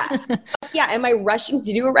 Yeah. Yeah. Am I rushing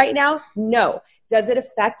to do it right now? No. Does it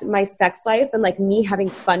affect my sex life and like me having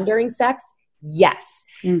fun during sex? Yes.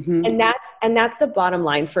 Mm-hmm. And that's the bottom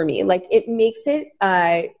line for me. Like it makes it,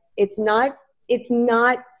 it's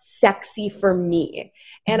not sexy for me.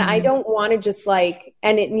 And I don't want to just like,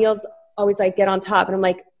 Neil's always like, get on top. And I'm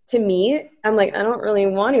like, to me, I'm like, I don't really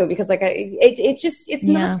want to, because like it's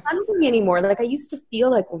not fun for me anymore. Like I used to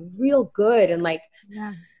feel like real good, and like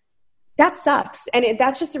that sucks. And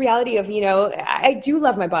that's just the reality of, you know, I do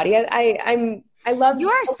love my body. I love. You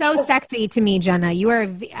are so sexy to me, Jenna. You are,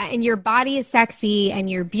 and your body is sexy, and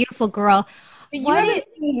you're a beautiful girl. But you haven't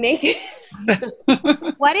seen me naked.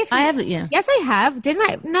 What if I have? Yeah. Yes, I have. Didn't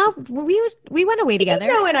I? No, we went away together.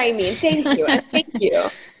 You know what I mean? Thank you. Thank you.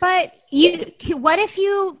 But what if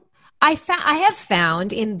you? I have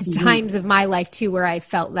found in the times of my life too, where I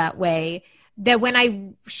felt that way, that when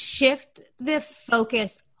I shift the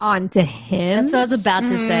focus onto him, that's what I was about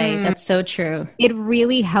to say. That's so true. It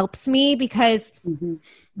really helps me because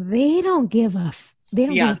they don't give a They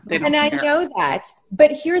don't. Yeah, they don't and care. I know that.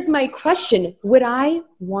 But here's my question: would I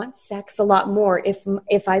want sex a lot more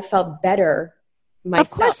if I felt better myself?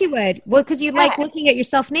 Of course you would. Well, because you like looking at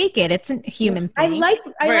yourself naked. It's a human thing. I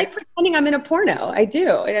like pretending I'm in a porno. I do.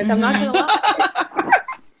 I'm not going to lie.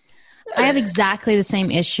 I have exactly the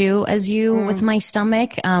same issue as you with my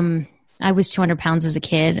stomach. I was 200 pounds as a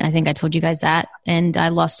kid. I think I told you guys that. And I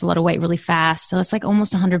lost a lot of weight really fast. So it's like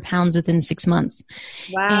almost 100 pounds within 6 months.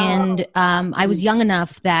 Wow. And I was young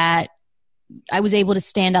enough that I was able to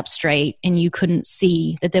stand up straight and you couldn't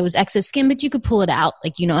see that there was excess skin, but you could pull it out.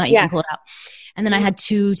 Like, you know how you can pull it out. And then I had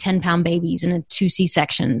 2 10-pound babies and 2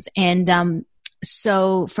 C-sections. And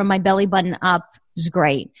so from my belly button up is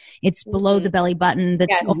great. It's below the belly button.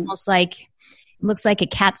 That's almost like, looks like a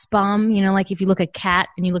cat's bum. You know, like if you look at a cat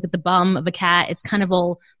and you look at the bum of a cat, it's kind of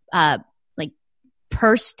all like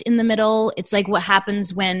pursed in the middle. It's like what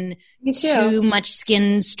happens when too much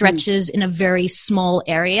skin stretches in a very small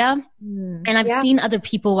area. And I've seen other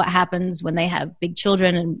people what happens when they have big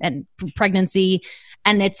children and pregnancy,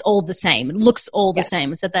 and it's all the same. It looks all the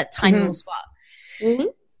same. It's at that tiny little spot.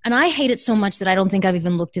 And I hate it so much that I don't think I've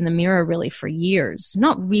even looked in the mirror really for years.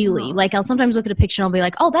 Not really. Like I'll sometimes look at a picture and I'll be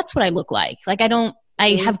like, oh, that's what I look like. Like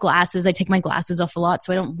I have glasses. I take my glasses off a lot.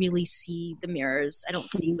 So I don't really see the mirrors. I don't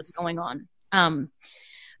see what's going on.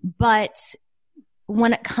 But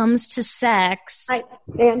when it comes to sex.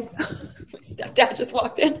 And my stepdad just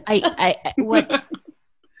walked in. What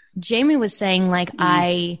Jamie was saying, like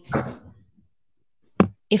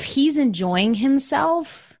if he's enjoying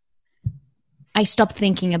himself, I stop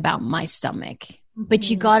thinking about my stomach. But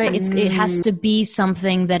you got to, it has to be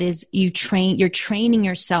something that is, you're training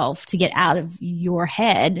yourself to get out of your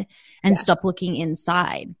head and stop looking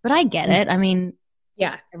inside. But I get it. I mean,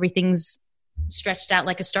 everything's stretched out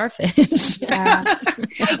like a starfish.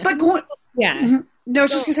 But no, I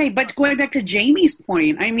was just gonna say, but going back to Jamie's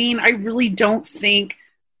point, I mean, I really don't think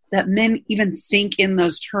that men even think in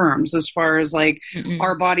those terms as far as like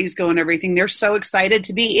our bodies go and everything. They're so excited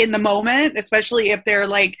to be in the moment, especially if they're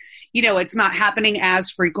like, you know, it's not happening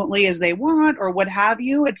as frequently as they want or what have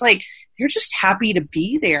you. It's like, they're just happy to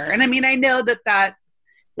be there. And I mean, I know that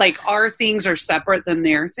like our things are separate than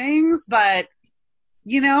their things, but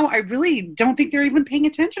you know, I really don't think they're even paying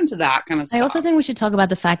attention to that kind of stuff. I also think we should talk about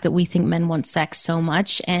the fact that we think men want sex so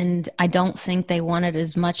much, and I don't think they want it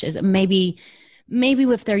as much as maybe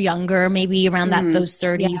if they're younger, maybe around those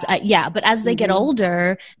 30s. But as they get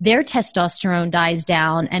older, their testosterone dies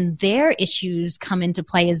down and their issues come into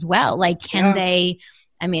play as well. Like, can they,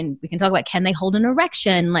 I mean, we can talk about, can they hold an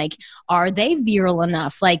erection? Like, are they virile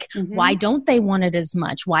enough? Like, why don't they want it as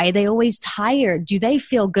much? Why are they always tired? Do they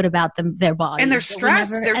feel good about their bodies? And they're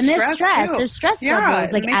stressed. Their stress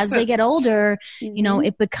levels. Like, as they get older, you know,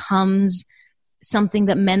 it becomes something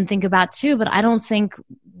that men think about too, but I don't think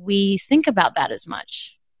we think about that as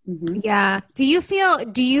much. Yeah. Do you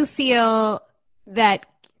feel that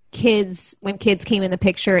when kids came in the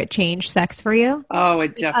picture, it changed sex for you? Oh,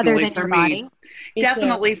 it definitely, other than for your me. Body?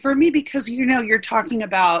 Definitely for me, because, you know, you're talking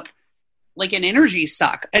about like an energy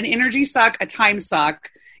suck, a time suck.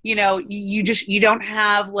 You know, you don't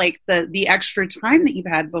have like the extra time that you've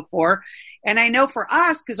had before. And I know for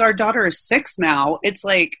us, because our daughter is 6 now, it's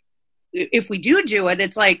like, if we do it,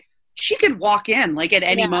 it's like she could walk in like at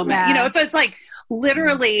any moment, you know, so it's like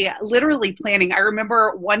literally planning. I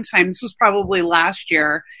remember one time, this was probably last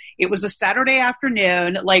year, it was a Saturday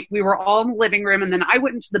afternoon, like we were all in the living room, and then I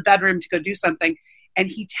went into the bedroom to go do something, and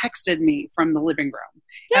he texted me from the living room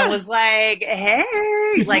and was like,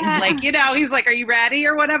 hey, like, you know, he's like, are you ready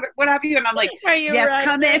or whatever, what have you? And I'm like, yes, ready?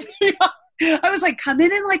 Come in. I was like, come in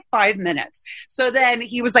like 5 minutes. So then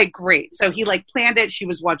he was like, great. So he like planned it. She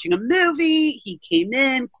was watching a movie. He came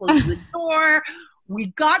in, closed the door. We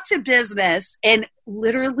got to business, and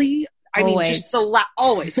literally, I mean, just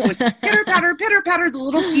always it was pitter patter. The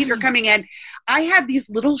little feet are coming in. I had these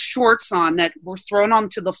little shorts on that were thrown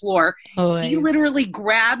onto the floor. Always. He literally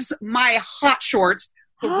grabs my hot shorts,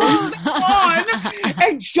 throws them on,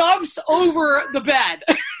 and jumps over the bed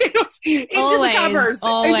into the covers.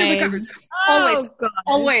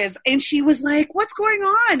 Always. And she was like, what's going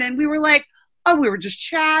on? And we were like, oh, we were just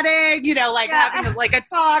chatting, you know, like having like a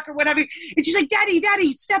talk or whatever. And she's like,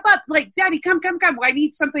 Daddy, step up. Like, Daddy, come. I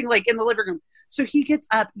need something like in the living room. So he gets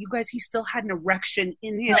up. You guys, he still had an erection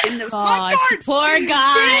in those hot shorts. Poor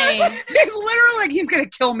guy. He's literally like, he's going to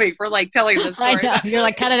kill me for like telling this story. I know. You're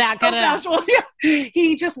like, cut it out. Yeah.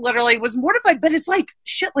 He just literally was mortified. But it's like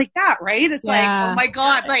shit like that, right? It's like, oh my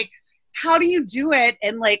God, like, how do you do it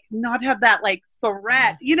and like not have that like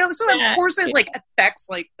threat, you know? So of course it like affects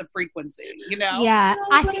like the frequency, you know? Yeah.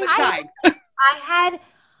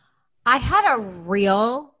 I had a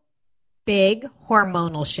real big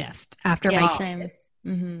hormonal shift after my same.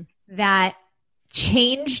 Mm-hmm. that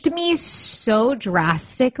changed me so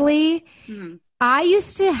drastically. Mm-hmm. I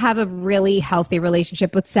used to have a really healthy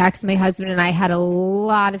relationship with sex. My husband and I had a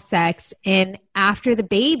lot of sex. And after the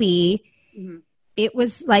baby, it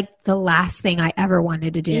was like the last thing I ever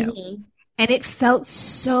wanted to do. Mm-hmm. And it felt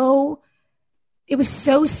it was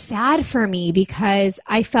so sad for me because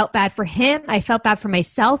I felt bad for him. I felt bad for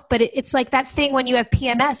myself. But it's like that thing when you have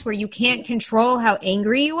PMS where you can't control how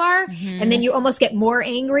angry you are. Mm-hmm. And then you almost get more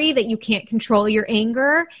angry that you can't control your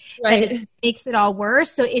anger. Right. And it makes it all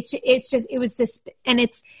worse. So it was this, and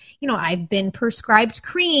it's, I've been prescribed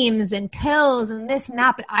creams and pills and this and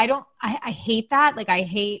that, but I hate that. Like I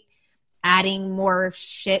hate adding more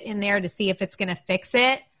shit in there to see if it's going to fix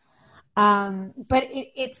it. But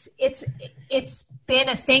it's been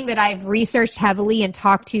a thing that I've researched heavily and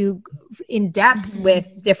talked to in depth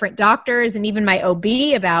with different doctors and even my OB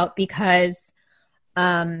about, because,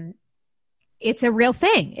 it's a real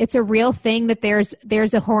thing. It's a real thing that there's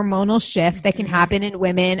a hormonal shift that can happen in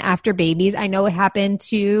women after babies. I know it happened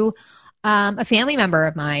to, a family member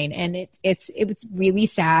of mine, and it was really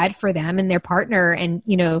sad for them and their partner. And,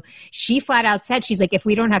 she flat out said, she's like, if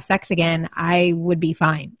we don't have sex again, I would be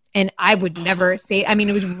fine. And I would never say,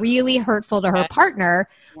 it was really hurtful to her partner,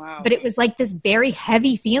 but it was like this very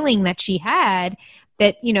heavy feeling that she had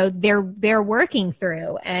that, they're working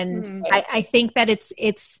through. And I think that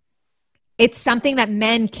it's something that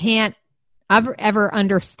men can't ever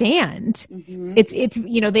understand. Mm-hmm. It's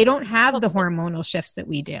they don't have the hormonal shifts that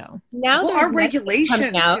we do. Now our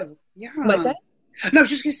regulation too. Yeah. What's that? No, I was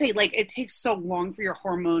just gonna say, it takes so long for your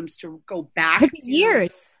hormones to go back. Could be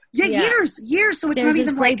years. Yeah, years. So it's not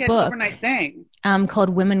even like an overnight thing. Called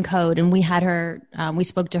Women Code, and we had her. We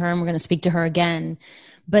spoke to her, and we're going to speak to her again.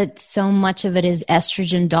 But so much of it is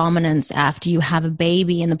estrogen dominance after you have a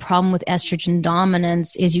baby, and the problem with estrogen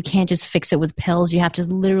dominance is you can't just fix it with pills. You have to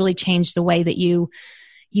literally change the way that you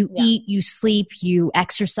eat, you sleep, you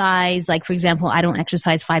exercise. Like, for example, I don't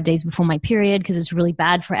exercise 5 days before my period because it's really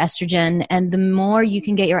bad for estrogen. And the more you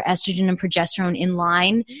can get your estrogen and progesterone in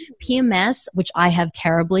line, PMS, which I have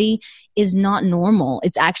terribly, is not normal.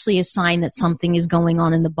 It's actually a sign that something is going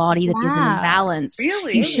on in the body that is in balance.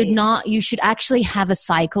 Really? You should actually have a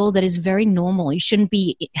cycle that is very normal. You shouldn't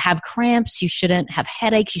have cramps. You shouldn't have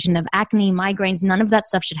headaches. You shouldn't have acne, migraines. None of that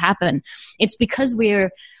stuff should happen. It's because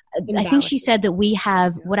I think she said that we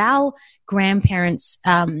have what our grandparents,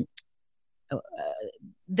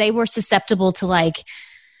 they were susceptible to like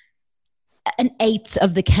an eighth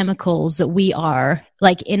of the chemicals that we are,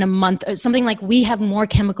 like in a month or something. Like we have more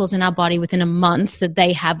chemicals in our body within a month that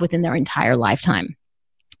they have within their entire lifetime.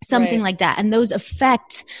 Something like that. And those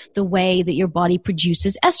affect the way that your body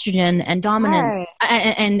produces estrogen and dominance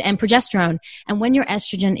and progesterone. And when your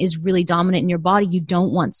estrogen is really dominant in your body, you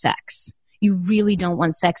don't want sex. You really don't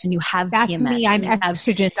want sex, and you have That's PMS. Me. I'm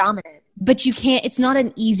estrogen dominant. But you can't, it's not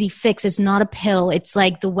an easy fix. It's not a pill. It's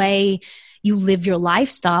like the way you live your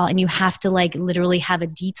lifestyle, and you have to like literally have a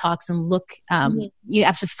detox and look, you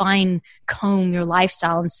have to comb your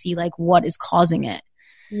lifestyle and see like what is causing it.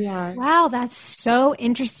 Yeah. Wow, that's so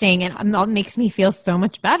interesting, and it makes me feel so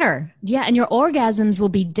much better. Yeah, and your orgasms will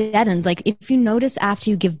be deadened. Like if you notice after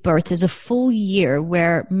you give birth, there's a full year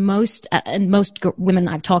where most women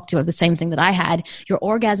I've talked to have the same thing that I had. Your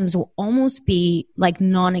orgasms will almost be like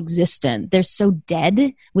non-existent. They're so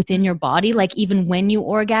dead within your body. Like even when you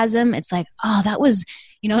orgasm, it's like, oh, that was.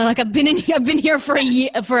 Like I've been here for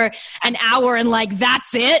an hour, and like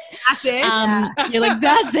that's it. That's it. You're like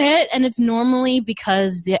that's it, and it's normally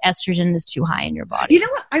because the estrogen is too high in your body. You know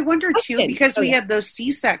what? I wonder too, because we had those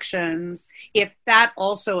C-sections, if that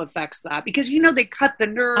also affects that, because they cut the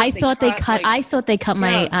nerve. I thought they cut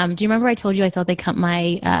my. Do you remember I told you I thought they cut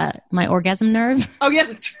my my orgasm nerve? Oh yeah,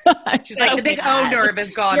 that's right. She's like the big O nerve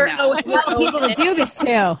is gone now. People to do this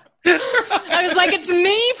too. I was like, it's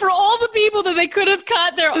me for all the people that they could have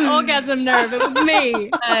cut their orgasm nerve. It was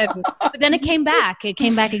me. But then it came back. It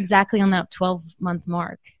came back exactly on that 12-month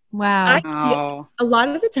mark. Wow. A lot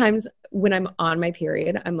of the times when I'm on my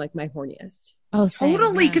period, I'm like my horniest. Oh, same,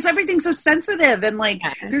 totally. Because everything's so sensitive, and like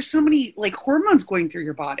there's so many like hormones going through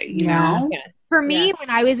your body. You know? Yeah. For me,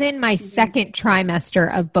 when I was in my second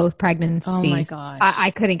trimester of both pregnancies, oh my gosh,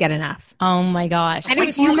 I couldn't get enough. Oh my gosh. And it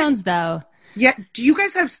was hormones though. Yeah. Do you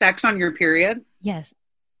guys have sex on your period? Yes.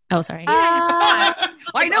 Oh, sorry.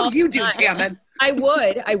 I know you do, Tammin. I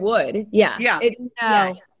would. Yeah. Yeah.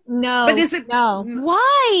 No. But is it? No.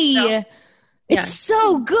 Why? No. It's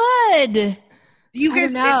so good. Do you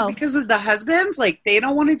guys, I don't know. is it because of the husbands? Like, they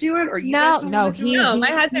don't want to do it? Or you guys don't want to do it? No,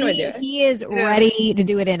 my husband would do it. He is ready to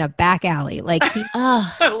do it in a back alley. Like, he,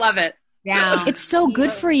 I love it. Yeah. It's so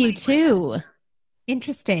good for you too.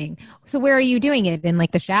 interesting. So where are you doing it? In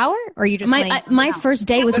like the shower? Or are you just my first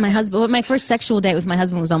date with my husband, my first sexual date with my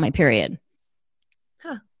husband was on my period.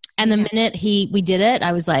 Huh. And the minute we did it,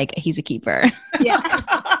 I was like, he's a keeper. Yeah.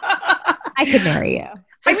 I could marry you.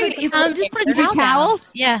 I mean, if just put a towel down.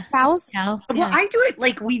 Towels? Yeah. Towels? Towel. well, Yeah. I do it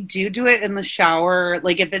like we do it in the shower.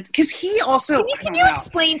 Like if it, because he also. Can you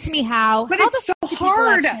explain to me how? But how it's the so fuck do people have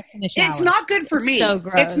hard. sex in the shower? It's not good for It's me. so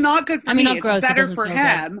gross. It's not good for I mean, me. not gross, It's it better doesn't for feel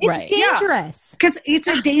him. good. It's Right. dangerous. Because it's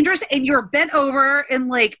a dangerous, and you're bent over in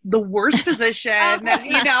like the worst position.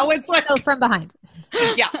 You know, it's like So from behind.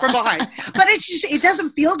 yeah, from behind. But it's just it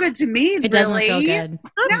doesn't feel good to me. It doesn't feel good.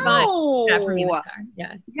 No. Yeah, for me, in the car.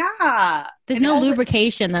 Yeah. Yeah. There's And no all the-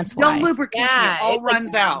 lubrication. That's No why. lubrication. Yeah, it all it's like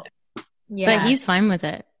runs that. out. Yeah. But he's fine with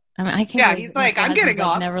it. I mean, I can't. Yeah, believe he's my like, I'm husband's, getting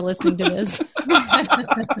off. Never listening to this. Tell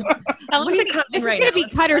What him do you to mean? come This in is right going to now.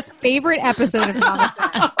 be Cutter's favorite episode of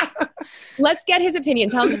Mama. Let's get his opinion.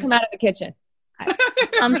 Tell him to come out of the kitchen.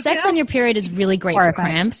 Sex on your period is really great for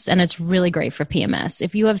cramps, and it's really great for PMS.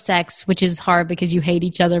 If you have sex, which is hard because you hate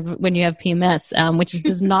each other when you have PMS, which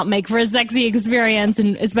does not make for a sexy experience,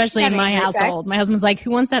 and especially in my household. My husband's like, "Who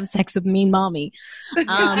wants to have sex with mean mommy?"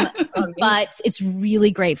 But it's really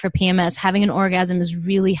great for PMS. Having an orgasm is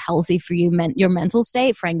really healthy for you, your mental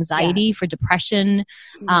state, for anxiety, for depression,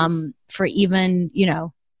 for even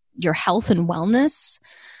your health and wellness.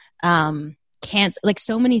 Can't like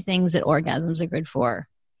so many things that orgasms are good for.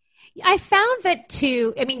 I found that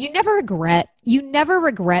too. I mean, you never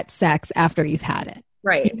regret sex after you've had it.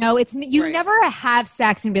 Right. It's you never have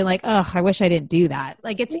sex and be like, "Oh, I wish I didn't do that."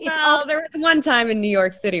 Like it's all. There was one time in New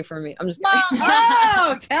York City for me. I'm just kidding.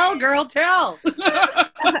 Oh, tell, girl, tell. All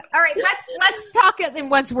right, let's talk it in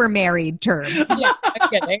once we're married terms. Yeah,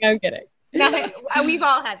 I'm kidding. No, we've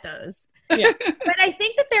all had those. Yeah. But I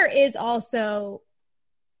think that there is also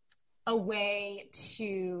a way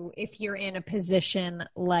to, if you're in a position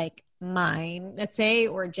like mine, let's say,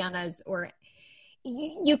 or Jenna's, or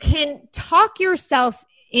you can talk yourself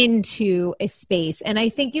into a space. And I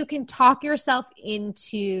think you can talk yourself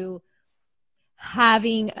into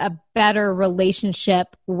having a better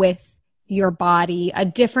relationship with your body, a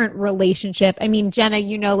different relationship. I mean, Jenna,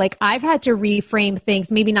 like I've had to reframe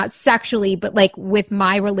things, maybe not sexually, but like with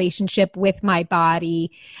my relationship with my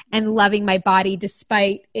body and loving my body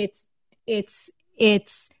despite its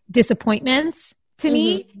disappointments to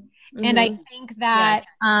me. Mm-hmm. And I think that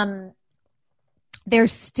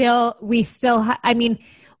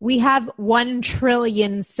we have 1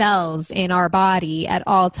 trillion cells in our body at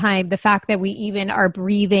all time. The fact that we even are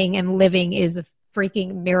breathing and living is a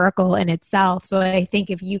freaking miracle in itself. So I think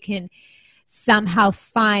if you can somehow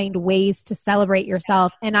find ways to celebrate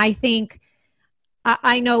yourself, and I think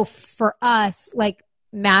I know for us, like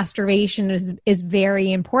masturbation is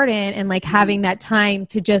very important, and like having that time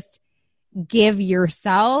to just give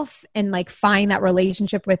yourself and like find that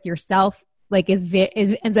relationship with yourself like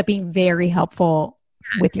ends up being very helpful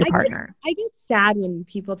with your partner. I get sad when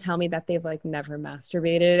people tell me that they've like never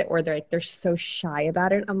masturbated, or they're so shy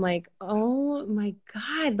about it. I'm like, oh my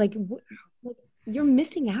God, like you're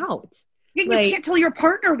missing out. You Like, can't tell your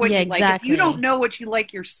partner what you like if exactly. you don't know what you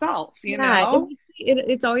like yourself, you know?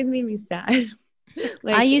 It's always made me sad.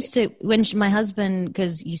 Like, I used to, when my husband,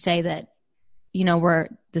 because you say that, we're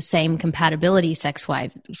the same compatibility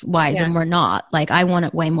sex-wise, and we're not. Like, I want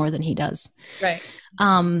it way more than he does. Right.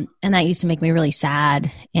 And that used to make me really sad.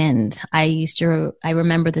 And I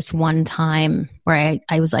remember this one time where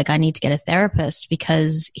I was like, I need to get a therapist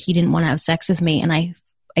because he didn't want to have sex with me. And I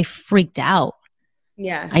freaked out.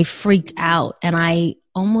 Yeah. I freaked out, and I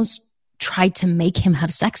almost tried to make him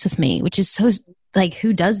have sex with me, which is so like,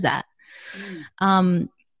 who does that?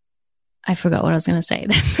 I forgot what I was going to say.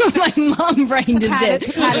 That's what my mom brain just did.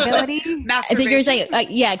 Compatibility? I think you're saying,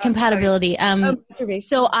 compatibility. Masturbation.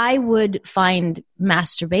 So I would find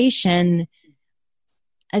masturbation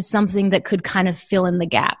as something that could kind of fill in the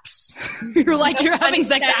gaps. You're like, you're having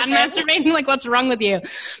sex and masturbating. Like, what's wrong with you?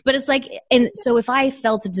 But it's like, and so if I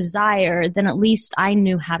felt a desire, then at least I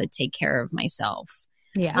knew how to take care of myself.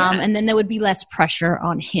 Yeah. And then there would be less pressure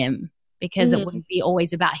on him because it wouldn't be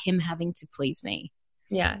always about him having to please me.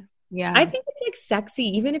 Yeah. Yeah. I think it's like sexy,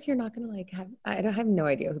 even if you're not going to like have, I have no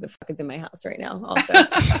idea who the fuck is in my house right now also.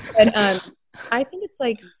 But I think it's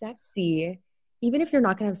like sexy, even if you're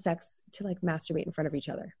not going to have sex, to like masturbate in front of each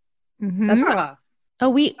other. Mm-hmm. That's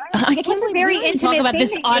I can't believe very we intimate talk about thing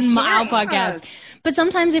this that on you're my sharing. podcast. But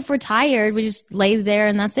sometimes if we're tired, we just lay there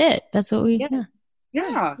and that's it. That's what we,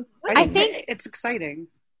 Yeah. I think it's exciting.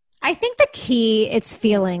 I think the key it's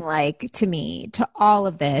feeling like to me to all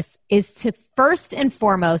of this is to first and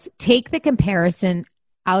foremost take the comparison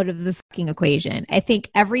out of the fucking equation. I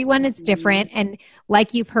think everyone is different. And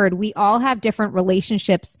like you've heard, we all have different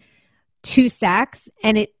relationships to sex,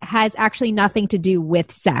 and it has actually nothing to do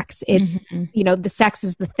with sex. It's, the sex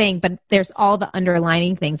is the thing, but there's all the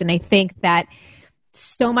underlining things. And I think that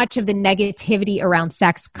so much of the negativity around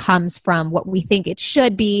sex comes from what we think it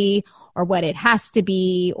should be or what it has to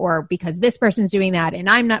be, or because this person's doing that and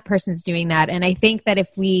I'm not person's doing that. And I think that if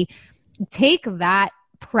we take that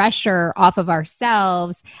pressure off of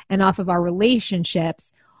ourselves and off of our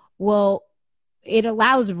relationships, well, it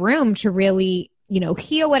allows room to really,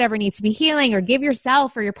 heal whatever needs to be healing, or give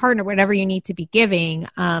yourself or your partner whatever you need to be giving.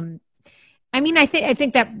 I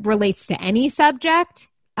think that relates to any subject.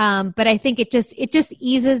 But I think it just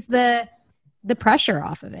eases the pressure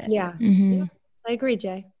off of it. Yeah. Yeah. I agree,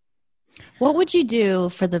 Jay. What would you do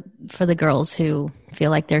for the girls who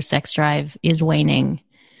feel like their sex drive is waning?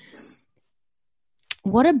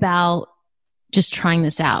 What about just trying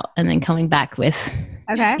this out and then coming back with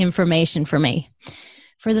information for me?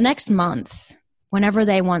 For the next month, whenever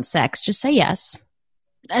they want sex, just say yes.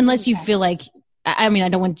 Unless you feel like, I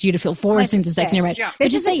don't want you to feel forced into sex in your marriage, but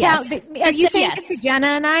just say yes. Are you saying this to Jenna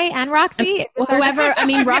and I and Roxy? Whoever,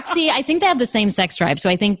 Roxy, I think they have the same sex drive. So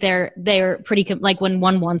I think they're pretty, like when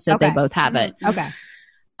one wants it, they both have it. Okay.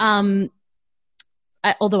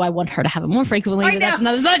 Although I want her to have it more frequently, but that's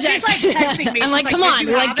another subject. She's like texting me. I'm like, come on.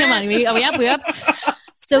 We're like, come on. We up.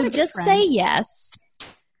 So just say yes,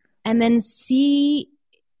 and then see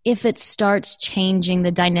if it starts changing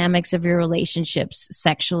the dynamics of your relationships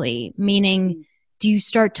sexually. Meaning, do you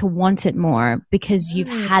start to want it more because you've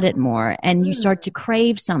had it more, and you start to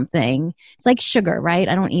crave something? It's like sugar, right?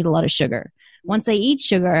 I don't eat a lot of sugar. Once I eat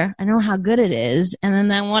sugar, I know how good it is, and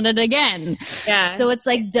then I want it again. Yeah. So it's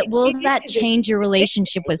like, will that change your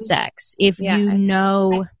relationship with sex if you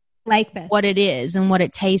know like this, what it is and what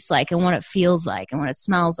it tastes like and what it feels like and what it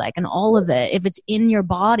smells like and all of it? If it's in your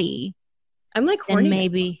body, I'm like horny.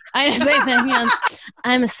 Maybe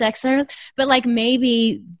I'm a sex therapist, but like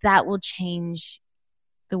maybe that will change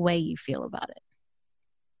the way you feel about it.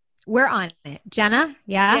 We're on it, Jenna.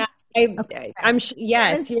 Yeah. I'm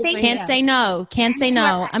yes. Can't say no. Can't say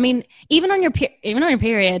no. Even on your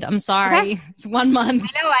period. I'm sorry. Okay. It's 1 month.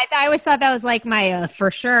 I know. I always thought that was like my for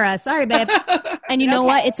sure. Sorry, babe. And you know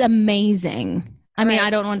what? It's amazing. I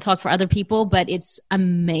don't want to talk for other people, but it's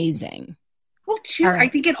amazing. Well, too, I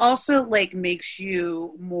think it also makes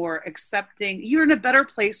you more accepting. You're in a better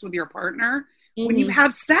place with your partner when you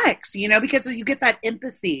have sex, because you get that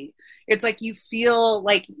empathy. It's like you feel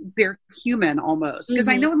like they're human almost. Because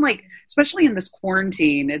I know especially in this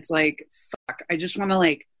quarantine, it's like, fuck, I just want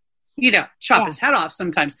to chop his head off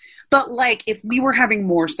sometimes. But if we were having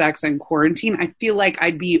more sex in quarantine, I feel like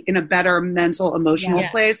I'd be in a better mental, emotional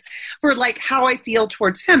place for how I feel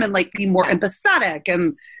towards him and be more empathetic.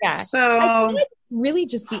 And so I feel like really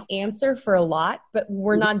just the answer for a lot, but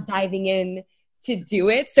we're not diving in to do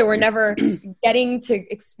it. So we're never getting to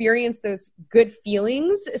experience those good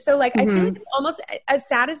feelings. So I feel like it's almost, as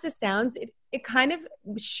sad as this sounds, it kind of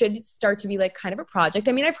should start to be kind of a project.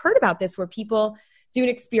 I've heard about this where people do an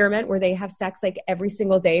experiment where they have sex every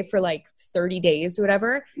single day for 30 days or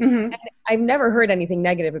whatever. And I've never heard anything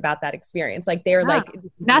negative about that experience. They're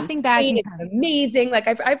nothing bad. It's amazing.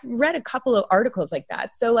 I've read a couple of articles like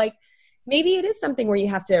that. So maybe it is something where you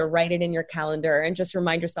have to write it in your calendar and just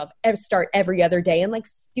remind yourself, start every other day and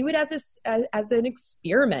do it as an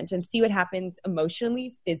experiment and see what happens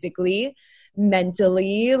emotionally, physically,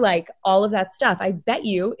 mentally, all of that stuff. I bet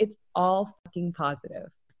you it's all fucking positive.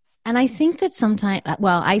 And I think that sometimes,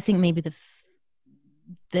 I think maybe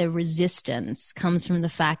the resistance comes from the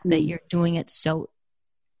fact that you're doing it so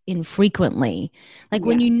infrequently.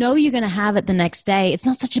 When you know you're going to have it the next day, it's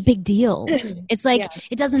not such a big deal. It's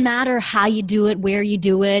it doesn't matter how you do it, where you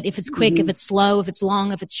do it, if it's quick, if it's slow, if it's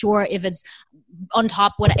long, if it's short, if it's on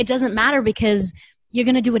top, it doesn't matter because you're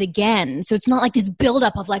going to do it again. So it's not this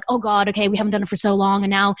buildup of oh God, okay, we haven't done it for so long and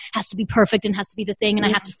now it has to be perfect and has to be the thing and I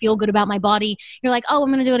have to feel good about my body. You're oh, I'm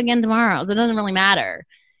going to do it again tomorrow. So it doesn't really matter,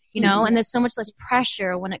 and there's so much less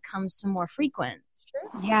pressure when it comes to more frequent.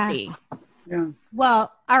 Yeah. Yeah.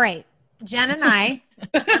 Well, all right. Jen and I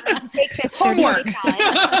take this homework.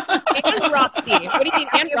 And Roxy. What do you mean?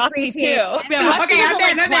 And Roxy too. Yeah, Roxy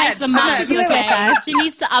I'm in. Twice a month. Okay. She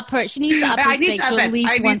needs to up her stakes to at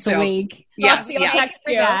least once a week. Yes. Yes.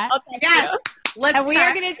 We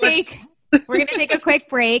are going to take a quick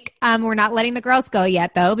break. We're not letting the girls go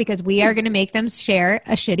yet, though, because we are going to make them share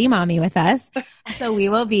a shitty mommy with us. So we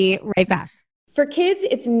will be right back. For kids,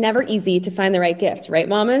 it's never easy to find the right gift, right,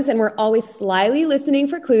 mamas? And we're always slyly listening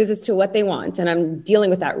for clues as to what they want. And I'm dealing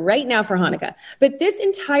with that right now for Hanukkah. But this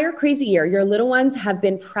entire crazy year, your little ones have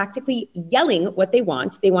been practically yelling what they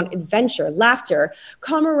want. They want adventure, laughter,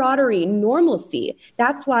 camaraderie, normalcy.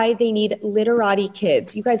 That's why they need Literati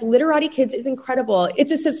Kids. You guys, Literati Kids is incredible.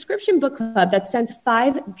 It's a subscription book club that sends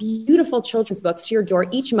 5 beautiful children's books to your door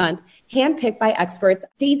each month, handpicked by experts.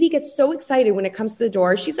 Daisy gets so excited when it comes to the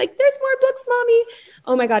door. She's like, there's more books, Mommy.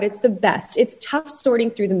 Oh my God, it's the best. It's tough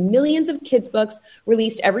sorting through the millions of kids' books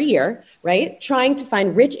released every year, right? Trying to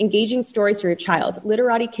find rich, engaging stories for your child.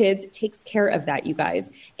 Literati Kids takes care of that, you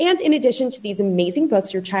guys. And in addition to these amazing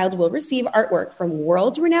books, your child will receive artwork from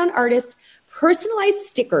world-renowned artists, personalized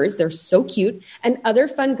stickers, they're so cute, and other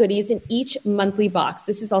fun goodies in each monthly box.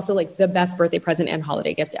 This is also like the best birthday present and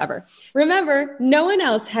holiday gift ever. Remember, no one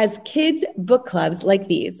else has kids book clubs like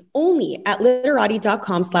these. Only at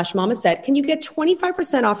literati.com/mamasaid can you get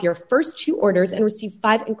 25% off your first 2 orders and receive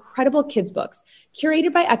 5 incredible kids books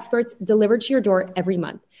curated by experts delivered to your door every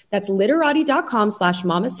month. That's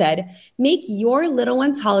literati.com/mamasaid. Make your little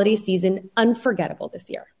one's holiday season unforgettable this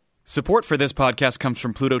year. Support for this podcast comes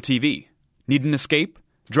from Pluto TV. Need an escape?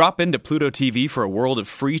 Drop into Pluto TV for a world of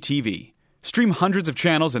free TV. Stream hundreds of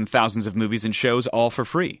channels and thousands of movies and shows all for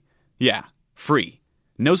free. Yeah, free.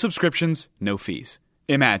 No subscriptions, no fees.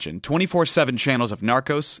 Imagine 24/7 channels of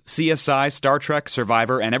Narcos, CSI, Star Trek,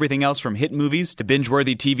 Survivor, and everything else from hit movies to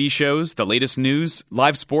binge-worthy TV shows, the latest news,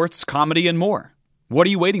 live sports, comedy, and more. What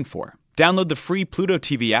are you waiting for? Download the free Pluto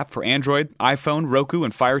TV app for Android, iPhone, Roku,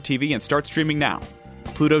 and Fire TV and start streaming now.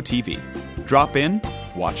 Pluto TV. Drop in,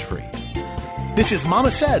 watch free. This is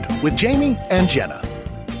Mama Said with Jamie and Jenna.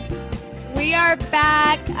 We are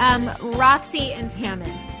back. Roxy and Tammin,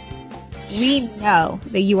 we know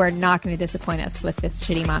that you are not going to disappoint us with this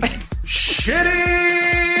shitty mommy.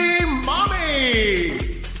 Shitty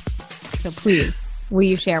Mommy! So please, will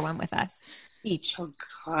you share one with us? Each. Oh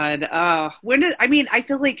God. I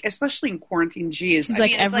feel like, especially in quarantine, geez. She's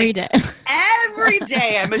like every day. Every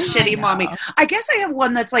day I'm a shitty mommy. I guess I have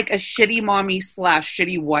one that's like a shitty mommy /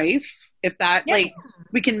 shitty wife. If that,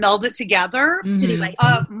 we can meld it together.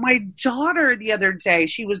 Mm-hmm. My daughter the other day,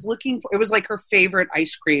 she was looking for, it was like her favorite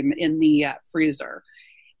ice cream in the freezer.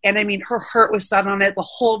 And I mean, her heart was set on it the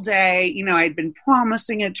whole day. You know, I'd been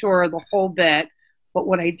promising it to her the whole bit. But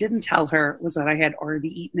what I didn't tell her was that I had already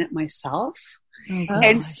eaten it myself. Oh,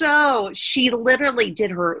 and so she literally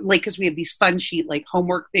did her, like, because we have these fun sheet, like,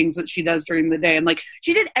 homework things that she does during the day. And, like,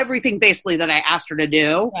 she did everything basically that I asked her to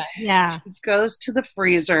do. Yeah. She goes to the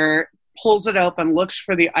freezer, pulls it open, looks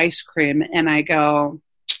for the ice cream, and I go,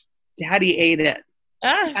 Daddy ate it.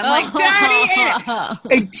 I'm like, Daddy ate it.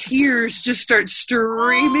 And tears just start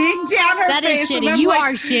streaming down her that face. That is shitty. You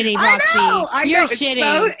are shitty, Roxy. I know. You're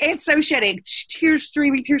shitty. It's so shitty. Tears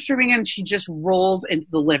streaming. And she just rolls into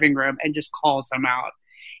the living room and just calls him out.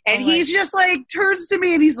 And he's just like, turns to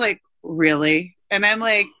me and he's like, really? And I'm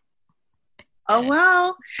like, oh,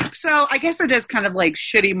 well. So I guess it is kind of like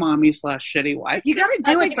shitty mommy / shitty wife. You got to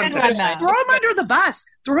do it sometimes. Throw him under the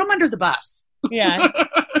bus. Yeah.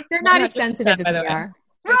 They're not as sensitive as we are.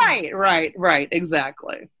 Right.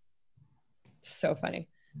 Exactly. So funny.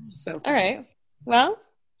 So funny. All right. Well,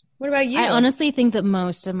 what about you? I honestly think that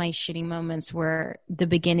most of my shitty moments were the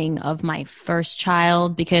beginning of my first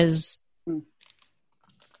child because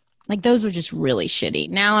like those were just really shitty.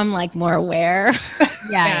 Now I'm like more aware.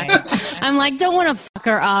 Yeah. I'm like, don't want to fuck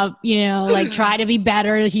her up, you know, like try to be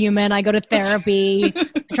better human. I go to therapy,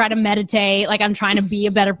 I try to meditate. Like I'm trying to be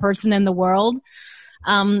a better person in the world.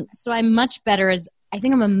 So I'm much better I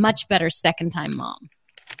think I'm a much better second time mom.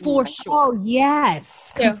 For sure. Oh,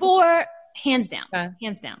 yes. Hands down.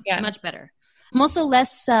 Yeah. Much better. I'm also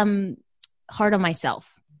less hard on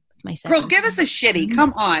myself. Girl, give us a shitty.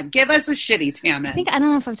 Come on. Give us a shitty, Tammin. I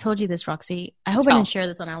don't know if I've told you this, Roxy. I hope I didn't share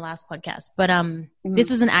this on our last podcast, but this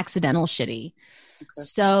was an accidental shitty. Okay.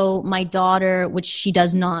 So my daughter, which she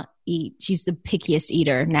does not eat, she's the pickiest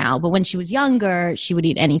eater now, but when she was younger, she would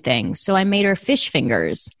eat anything. So I made her fish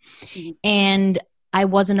fingers and I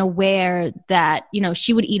wasn't aware that, you know,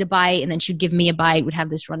 she would eat a bite and then she'd give me a bite, would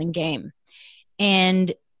have this running game.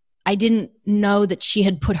 And I didn't know that she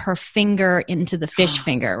had put her finger into the fish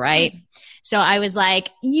finger, right? So I was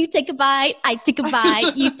like, you take a bite, I take a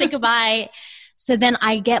bite, you take a bite. So then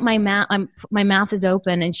I get my mouth is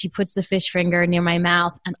open and she puts the fish finger near my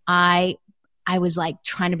mouth and I was like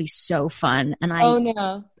trying to be so fun and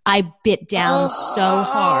I bit down so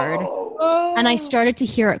hard and I started to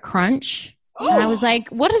hear it crunch. And I was like,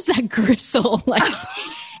 what is that gristle? Like,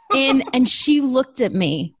 and she looked at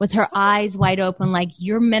me with her eyes wide open, like,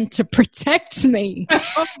 you're meant to protect me.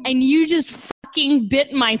 And you just fucking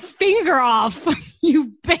bit my finger off,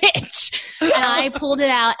 you bitch. And I pulled it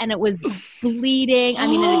out and it was bleeding. I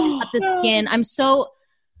mean, it cut the skin. I'm so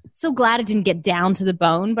glad it didn't get down to the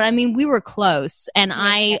bone. But I mean, we were close. And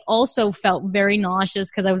I also felt very nauseous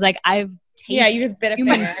because I was like, I've tasted you just bit a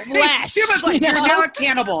human finger. flesh. You're now a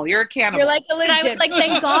cannibal. You're a cannibal. You're like a legit. I was like,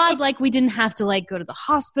 thank God, like we didn't have to like go to the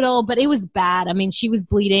hospital, but it was bad. I mean, she was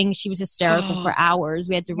bleeding. She was hysterical for hours.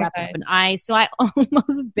 We had to wrap up an eye. So I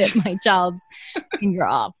almost bit my child's finger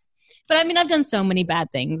off. But I mean, I've done so many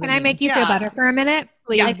bad things. Can I make you feel better for a minute?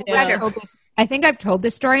 Please I think I've told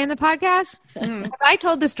this story in the podcast. Have I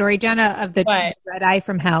told the story, Jenna, of the red eye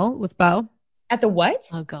from hell with Bo? At the what?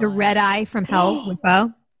 Oh, God. The red eye from hell with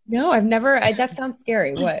Bo? No, I've never. That sounds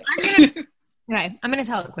scary. What? I'm going to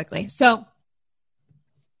tell it quickly. So,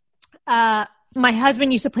 my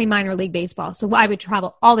husband used to play minor league baseball, so I would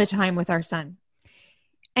travel all the time with our son.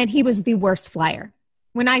 And he was the worst flyer.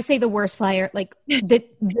 When I say the worst flyer, like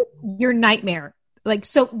your nightmare. Like,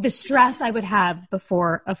 so the stress I would have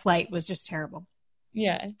before a flight was just terrible.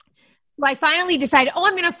 Yeah. Well, I finally decided,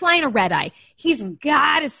 I'm going to fly in a red eye. He's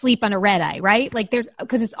got to sleep on a red eye, right? Like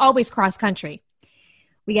because it's always cross country.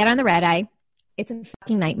 We get on the red eye. It's a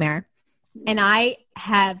fucking nightmare. And I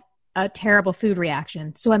have a terrible food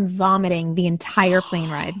reaction. So I'm vomiting the entire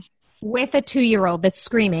plane ride with a 2-year-old that's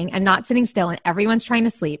screaming and not sitting still and everyone's trying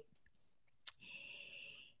to sleep.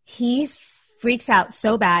 He freaks out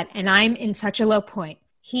so bad and I'm in such a low point.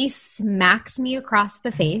 He smacks me across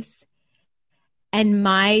the face and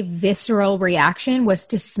my visceral reaction was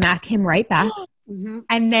to smack him right back. Mm-hmm.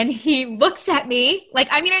 And then he looks at me like,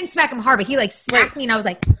 I mean, I didn't smack him hard, but he like smacked me and I was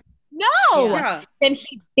like, no. Yeah. Then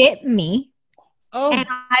he bit me and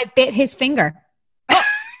I bit his finger.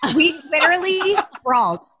 We literally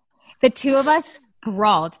brawled. The two of us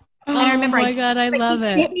brawled. And I remember, my God, I love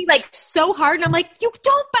it. He bit me like so hard, and I'm like, "You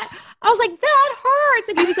don't!" But I was like, "That hurts,"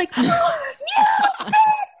 and he was like, "You bit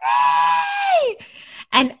me!"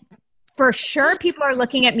 And for sure, people are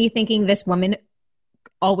looking at me thinking this woman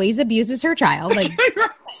always abuses her child, like.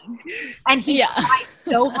 And he tried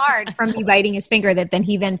so hard from me biting his finger that then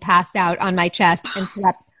he passed out on my chest and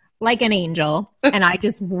slept like an angel, and I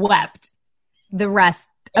just wept the rest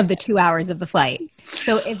of the 2 hours of the flight.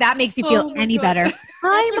 So if that makes you feel any better.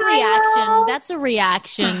 That's a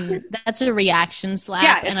reaction slap.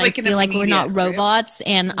 Yeah, and like I feel like we're not robots.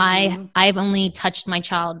 And I've only touched my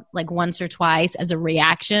child like once or twice as a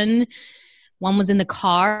reaction. One was in the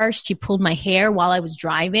car. She pulled my hair while I was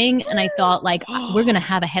driving. And I thought like, we're going to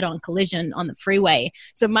have a head-on collision on the freeway.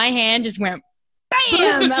 So my hand just went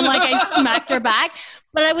bam. And like I smacked her back.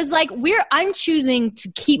 But I was like, I'm choosing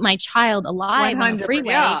to keep my child alive on the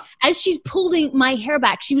freeway. Yeah. As she's pulling my hair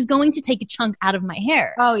back, she was going to take a chunk out of my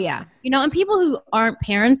hair. Oh, yeah. You know, and people who aren't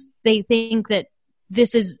parents, they think that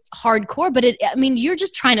this is hardcore, but you're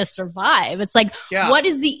just trying to survive. It's like, what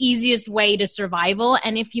is the easiest way to survival?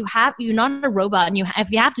 And if you're not a robot and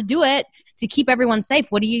if you have to do it to keep everyone safe,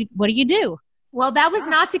 what do you do? Well, that was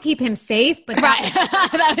not to keep him safe, but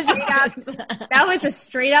that was a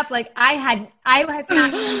straight up, like I was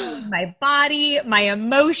not in my body, my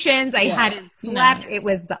emotions. I hadn't slept. It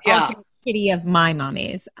was the ultimate pity of my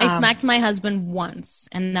mommies. I smacked my husband once,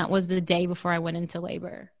 and that was the day before I went into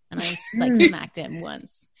labor. And I smacked him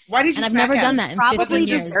once. Why did you? And I've never done that in 15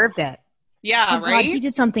 years. Deserved it. Yeah, right. God, he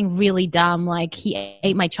did something really dumb, like he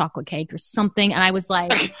ate my chocolate cake or something, and I was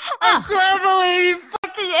like, "I can't believe you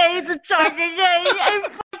fucking ate the chocolate cake! I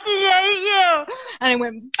fucking hate you!" And I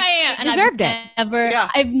went bam. And deserved it.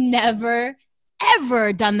 I've never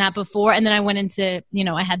ever done that before. And then I went into,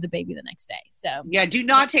 I had the baby the next day. So yeah, do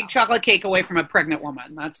not take chocolate cake away from a pregnant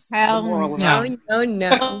woman. That's the moral of no.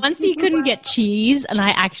 Once he couldn't get cheese, and I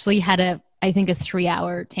actually had a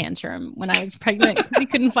 3-hour tantrum when I was pregnant. We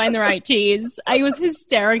couldn't find the right cheese. I was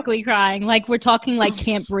hysterically crying. Like we're talking like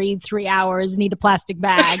can't breathe 3 hours, need a plastic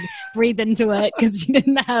bag, breathe into it because you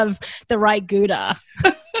didn't have the right Gouda.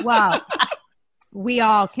 Wow. We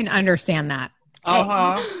all can understand that.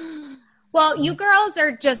 Uh-huh. Well, you girls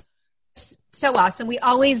are just so awesome. We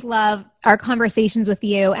always love our conversations with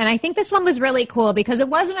you. And I think this one was really cool because it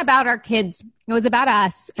wasn't about our kids. It was about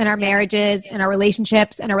us and our marriages and our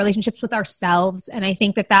relationships with ourselves. And I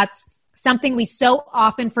think that that's something we so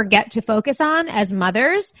often forget to focus on as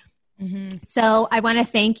mothers. Mm-hmm. So I want to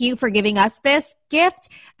thank you for giving us this gift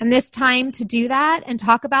and this time to do that and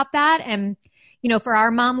talk about that. And, for our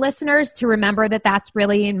mom listeners to remember that that's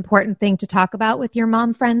really an important thing to talk about with your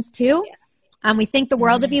mom friends too. Yes. We think the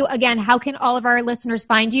world of you. Again, how can all of our listeners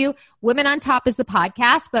find you? Women on Top is the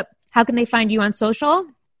podcast, but how can they find you on social?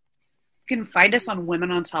 You can find us on Women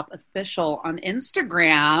on Top Official on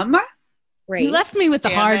Instagram. Great. You left me with the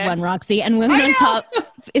hard one, Roxy. And Women on Top.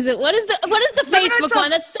 What is the Facebook one?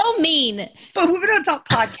 That's so mean. But Women on Top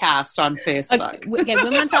podcast on Facebook. Okay,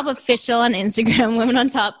 Women on Top official on Instagram. Women on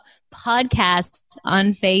Top podcast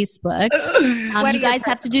on Facebook. You guys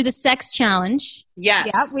have to do the sex challenge. Yes.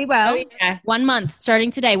 Yeah, we will. Oh, yeah. 1 month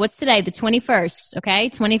starting today. What's today? The 21st. Okay,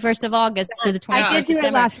 21st of August to the 21st. I did do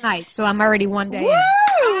it last night, so I'm already 1 day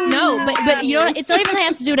in. No, but you don't. It's not even that I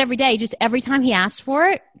have to do it every day. Just every time he asks for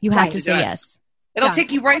it, you have to say yes. It'll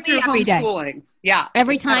take you right through every day. homeschooling. Yeah.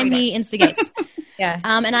 Every time he instigates. Yeah.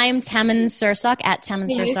 And I am Tammin Sursok at Tammin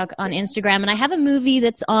Sursok on Instagram. And I have a movie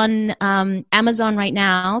that's on Amazon right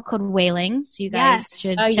now called Wailing. So you guys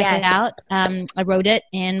should check it out. I wrote it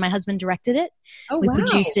and my husband directed it. We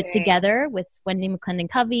produced it together with Wendy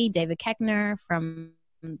McClendon-Covey, David Koechner from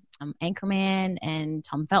Anchorman, and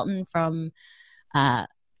Tom Felton from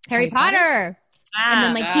Harry Potter. And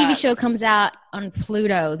then my TV show comes out on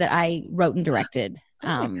Pluto that I wrote and directed.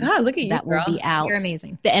 Oh my God, look at you, that girl. will be out. You're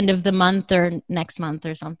amazing. The end of the month or next month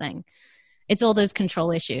or something. It's all those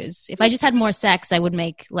control issues. If I just had more sex, I would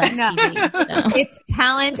make less TV. So. It's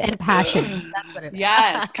talent and passion. That's what it is.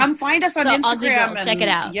 Yes. Come find us on So Instagram. Aussie, check it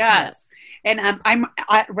out. Yes. And I'm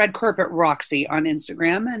at Red Carpet Roxy on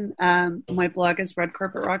Instagram. And my blog is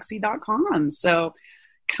redcarpetroxy.com. So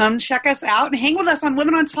come check us out and hang with us on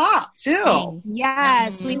Women on Top, too.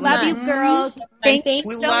 Yes. We love you, girls. Thank you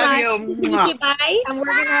We so love much. you. Bye. And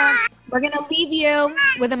we're gonna leave you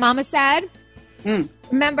with a Mama Said.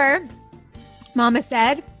 Remember, Mama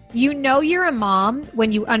said, you know you're a mom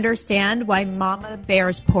when you understand why Mama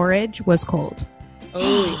Bear's porridge was cold.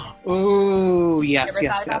 Oh, yes.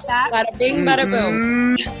 Bada bing, bada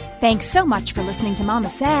boom. Thanks so much for listening to Mama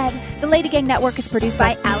Said. The Lady Gang Network is produced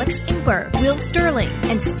by Alex Ingber, Will Sterling,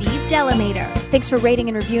 and Steve Delamater. Thanks for rating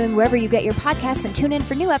and reviewing wherever you get your podcasts, and tune in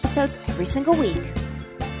for new episodes every single week.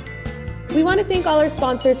 We want to thank all our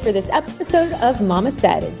sponsors for this episode of Mama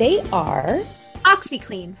Said. They are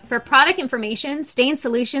OxyClean. For product information, stain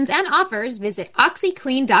solutions, and offers, visit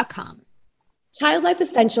OxyClean.com. Child Life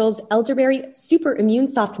Essentials Elderberry Super Immune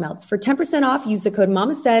Soft Melts. For 10% off, use the code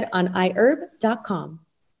MAMASAID on iHerb.com.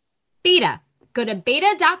 Beta. Go to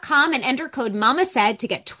beta.com and enter code MAMASAID to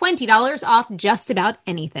get $20 off just about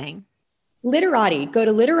anything. Literati. Go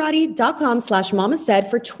to literati.com/mamasaid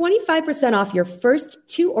for 25% off your first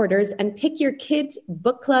 2 orders and pick your kids'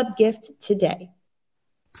 book club gift today.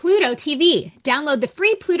 Pluto TV. Download the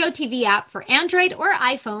free Pluto TV app for Android or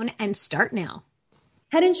iPhone and start now.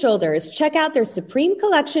 Head & Shoulders. Check out their Supreme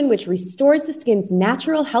Collection, which restores the skin's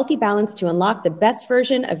natural, healthy balance to unlock the best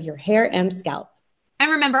version of your hair and scalp.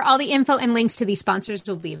 And remember, all the info and links to these sponsors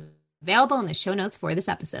will be available in the show notes for this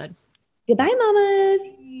episode. Goodbye, mamas.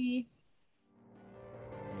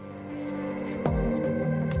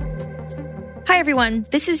 Hi, everyone.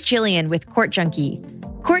 This is Jillian with Court Junkie.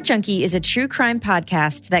 Court Junkie is a true crime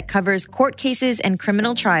podcast that covers court cases and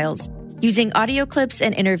criminal trials using audio clips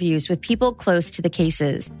and interviews with people close to the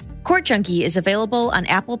cases. Court Junkie is available on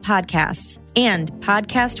Apple Podcasts and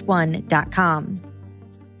podcastone.com.